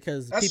make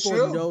because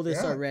people know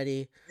this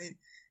already."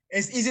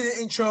 It's easy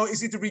to intro,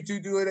 easy to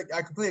redo it.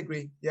 I completely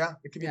agree. Yeah,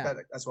 it could be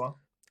better as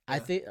well. I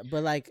think,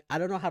 but like, I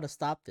don't know how to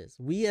stop this.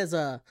 We as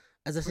a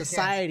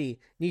society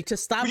need to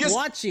stop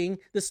watching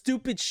the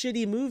stupid,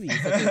 shitty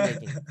movies that they're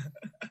making.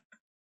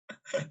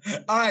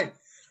 All right.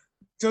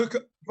 So,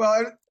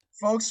 well,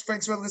 folks,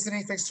 thanks for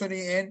listening. Thanks for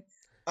tuning in.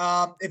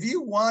 If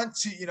you want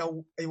to,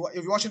 if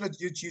you're watching on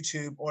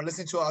YouTube or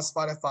listening to us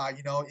on Spotify,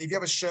 if you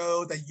have a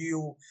show that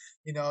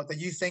that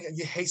you think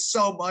you hate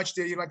so much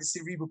that you'd like to see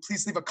reboot,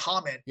 please leave a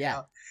comment.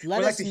 Yeah,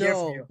 let us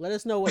know. Let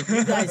us know what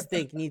you guys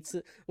think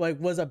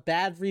was a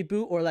bad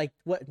reboot, or like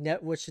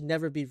what should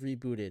never be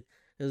rebooted.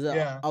 Because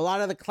a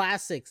lot of the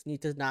classics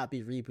need to not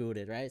be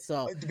rebooted, right?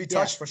 So to be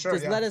touched for sure.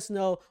 Just let us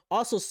know.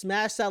 Also,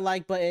 smash that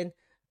like button.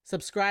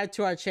 Subscribe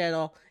to our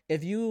channel.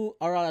 If you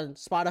are on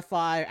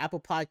Spotify or Apple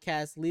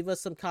Podcasts, leave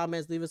us some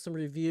comments, leave us some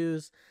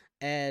reviews.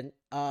 And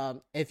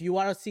if you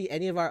want to see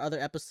any of our other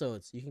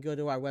episodes, you can go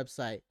to our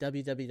website,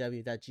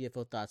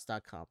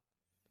 www.gfothoughts.com.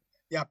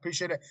 Yeah,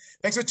 appreciate it.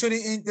 Thanks for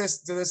tuning in to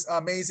this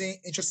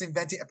amazing, interesting,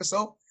 venting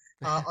episode.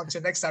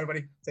 Until next time,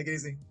 everybody. Take it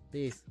easy.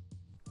 Peace.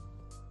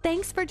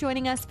 Thanks for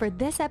joining us for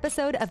this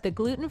episode of the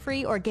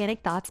Gluten-Free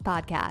Organic Thoughts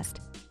Podcast.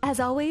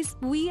 As always,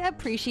 we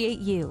appreciate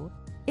you.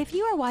 If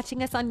you are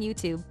watching us on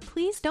YouTube,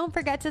 please don't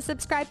forget to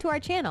subscribe to our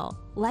channel,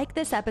 like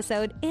this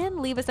episode, and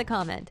leave us a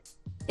comment.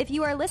 If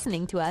you are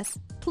listening to us,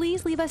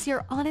 please leave us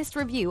your honest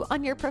review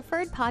on your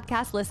preferred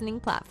podcast listening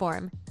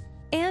platform.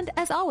 And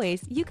as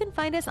always, you can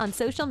find us on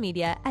social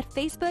media at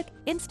Facebook,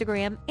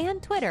 Instagram,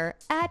 and Twitter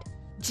at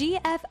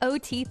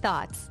GFOT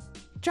Thoughts.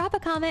 Drop a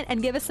comment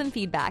and give us some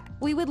feedback.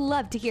 We would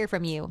love to hear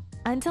from you.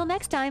 Until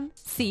next time,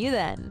 see you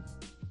then.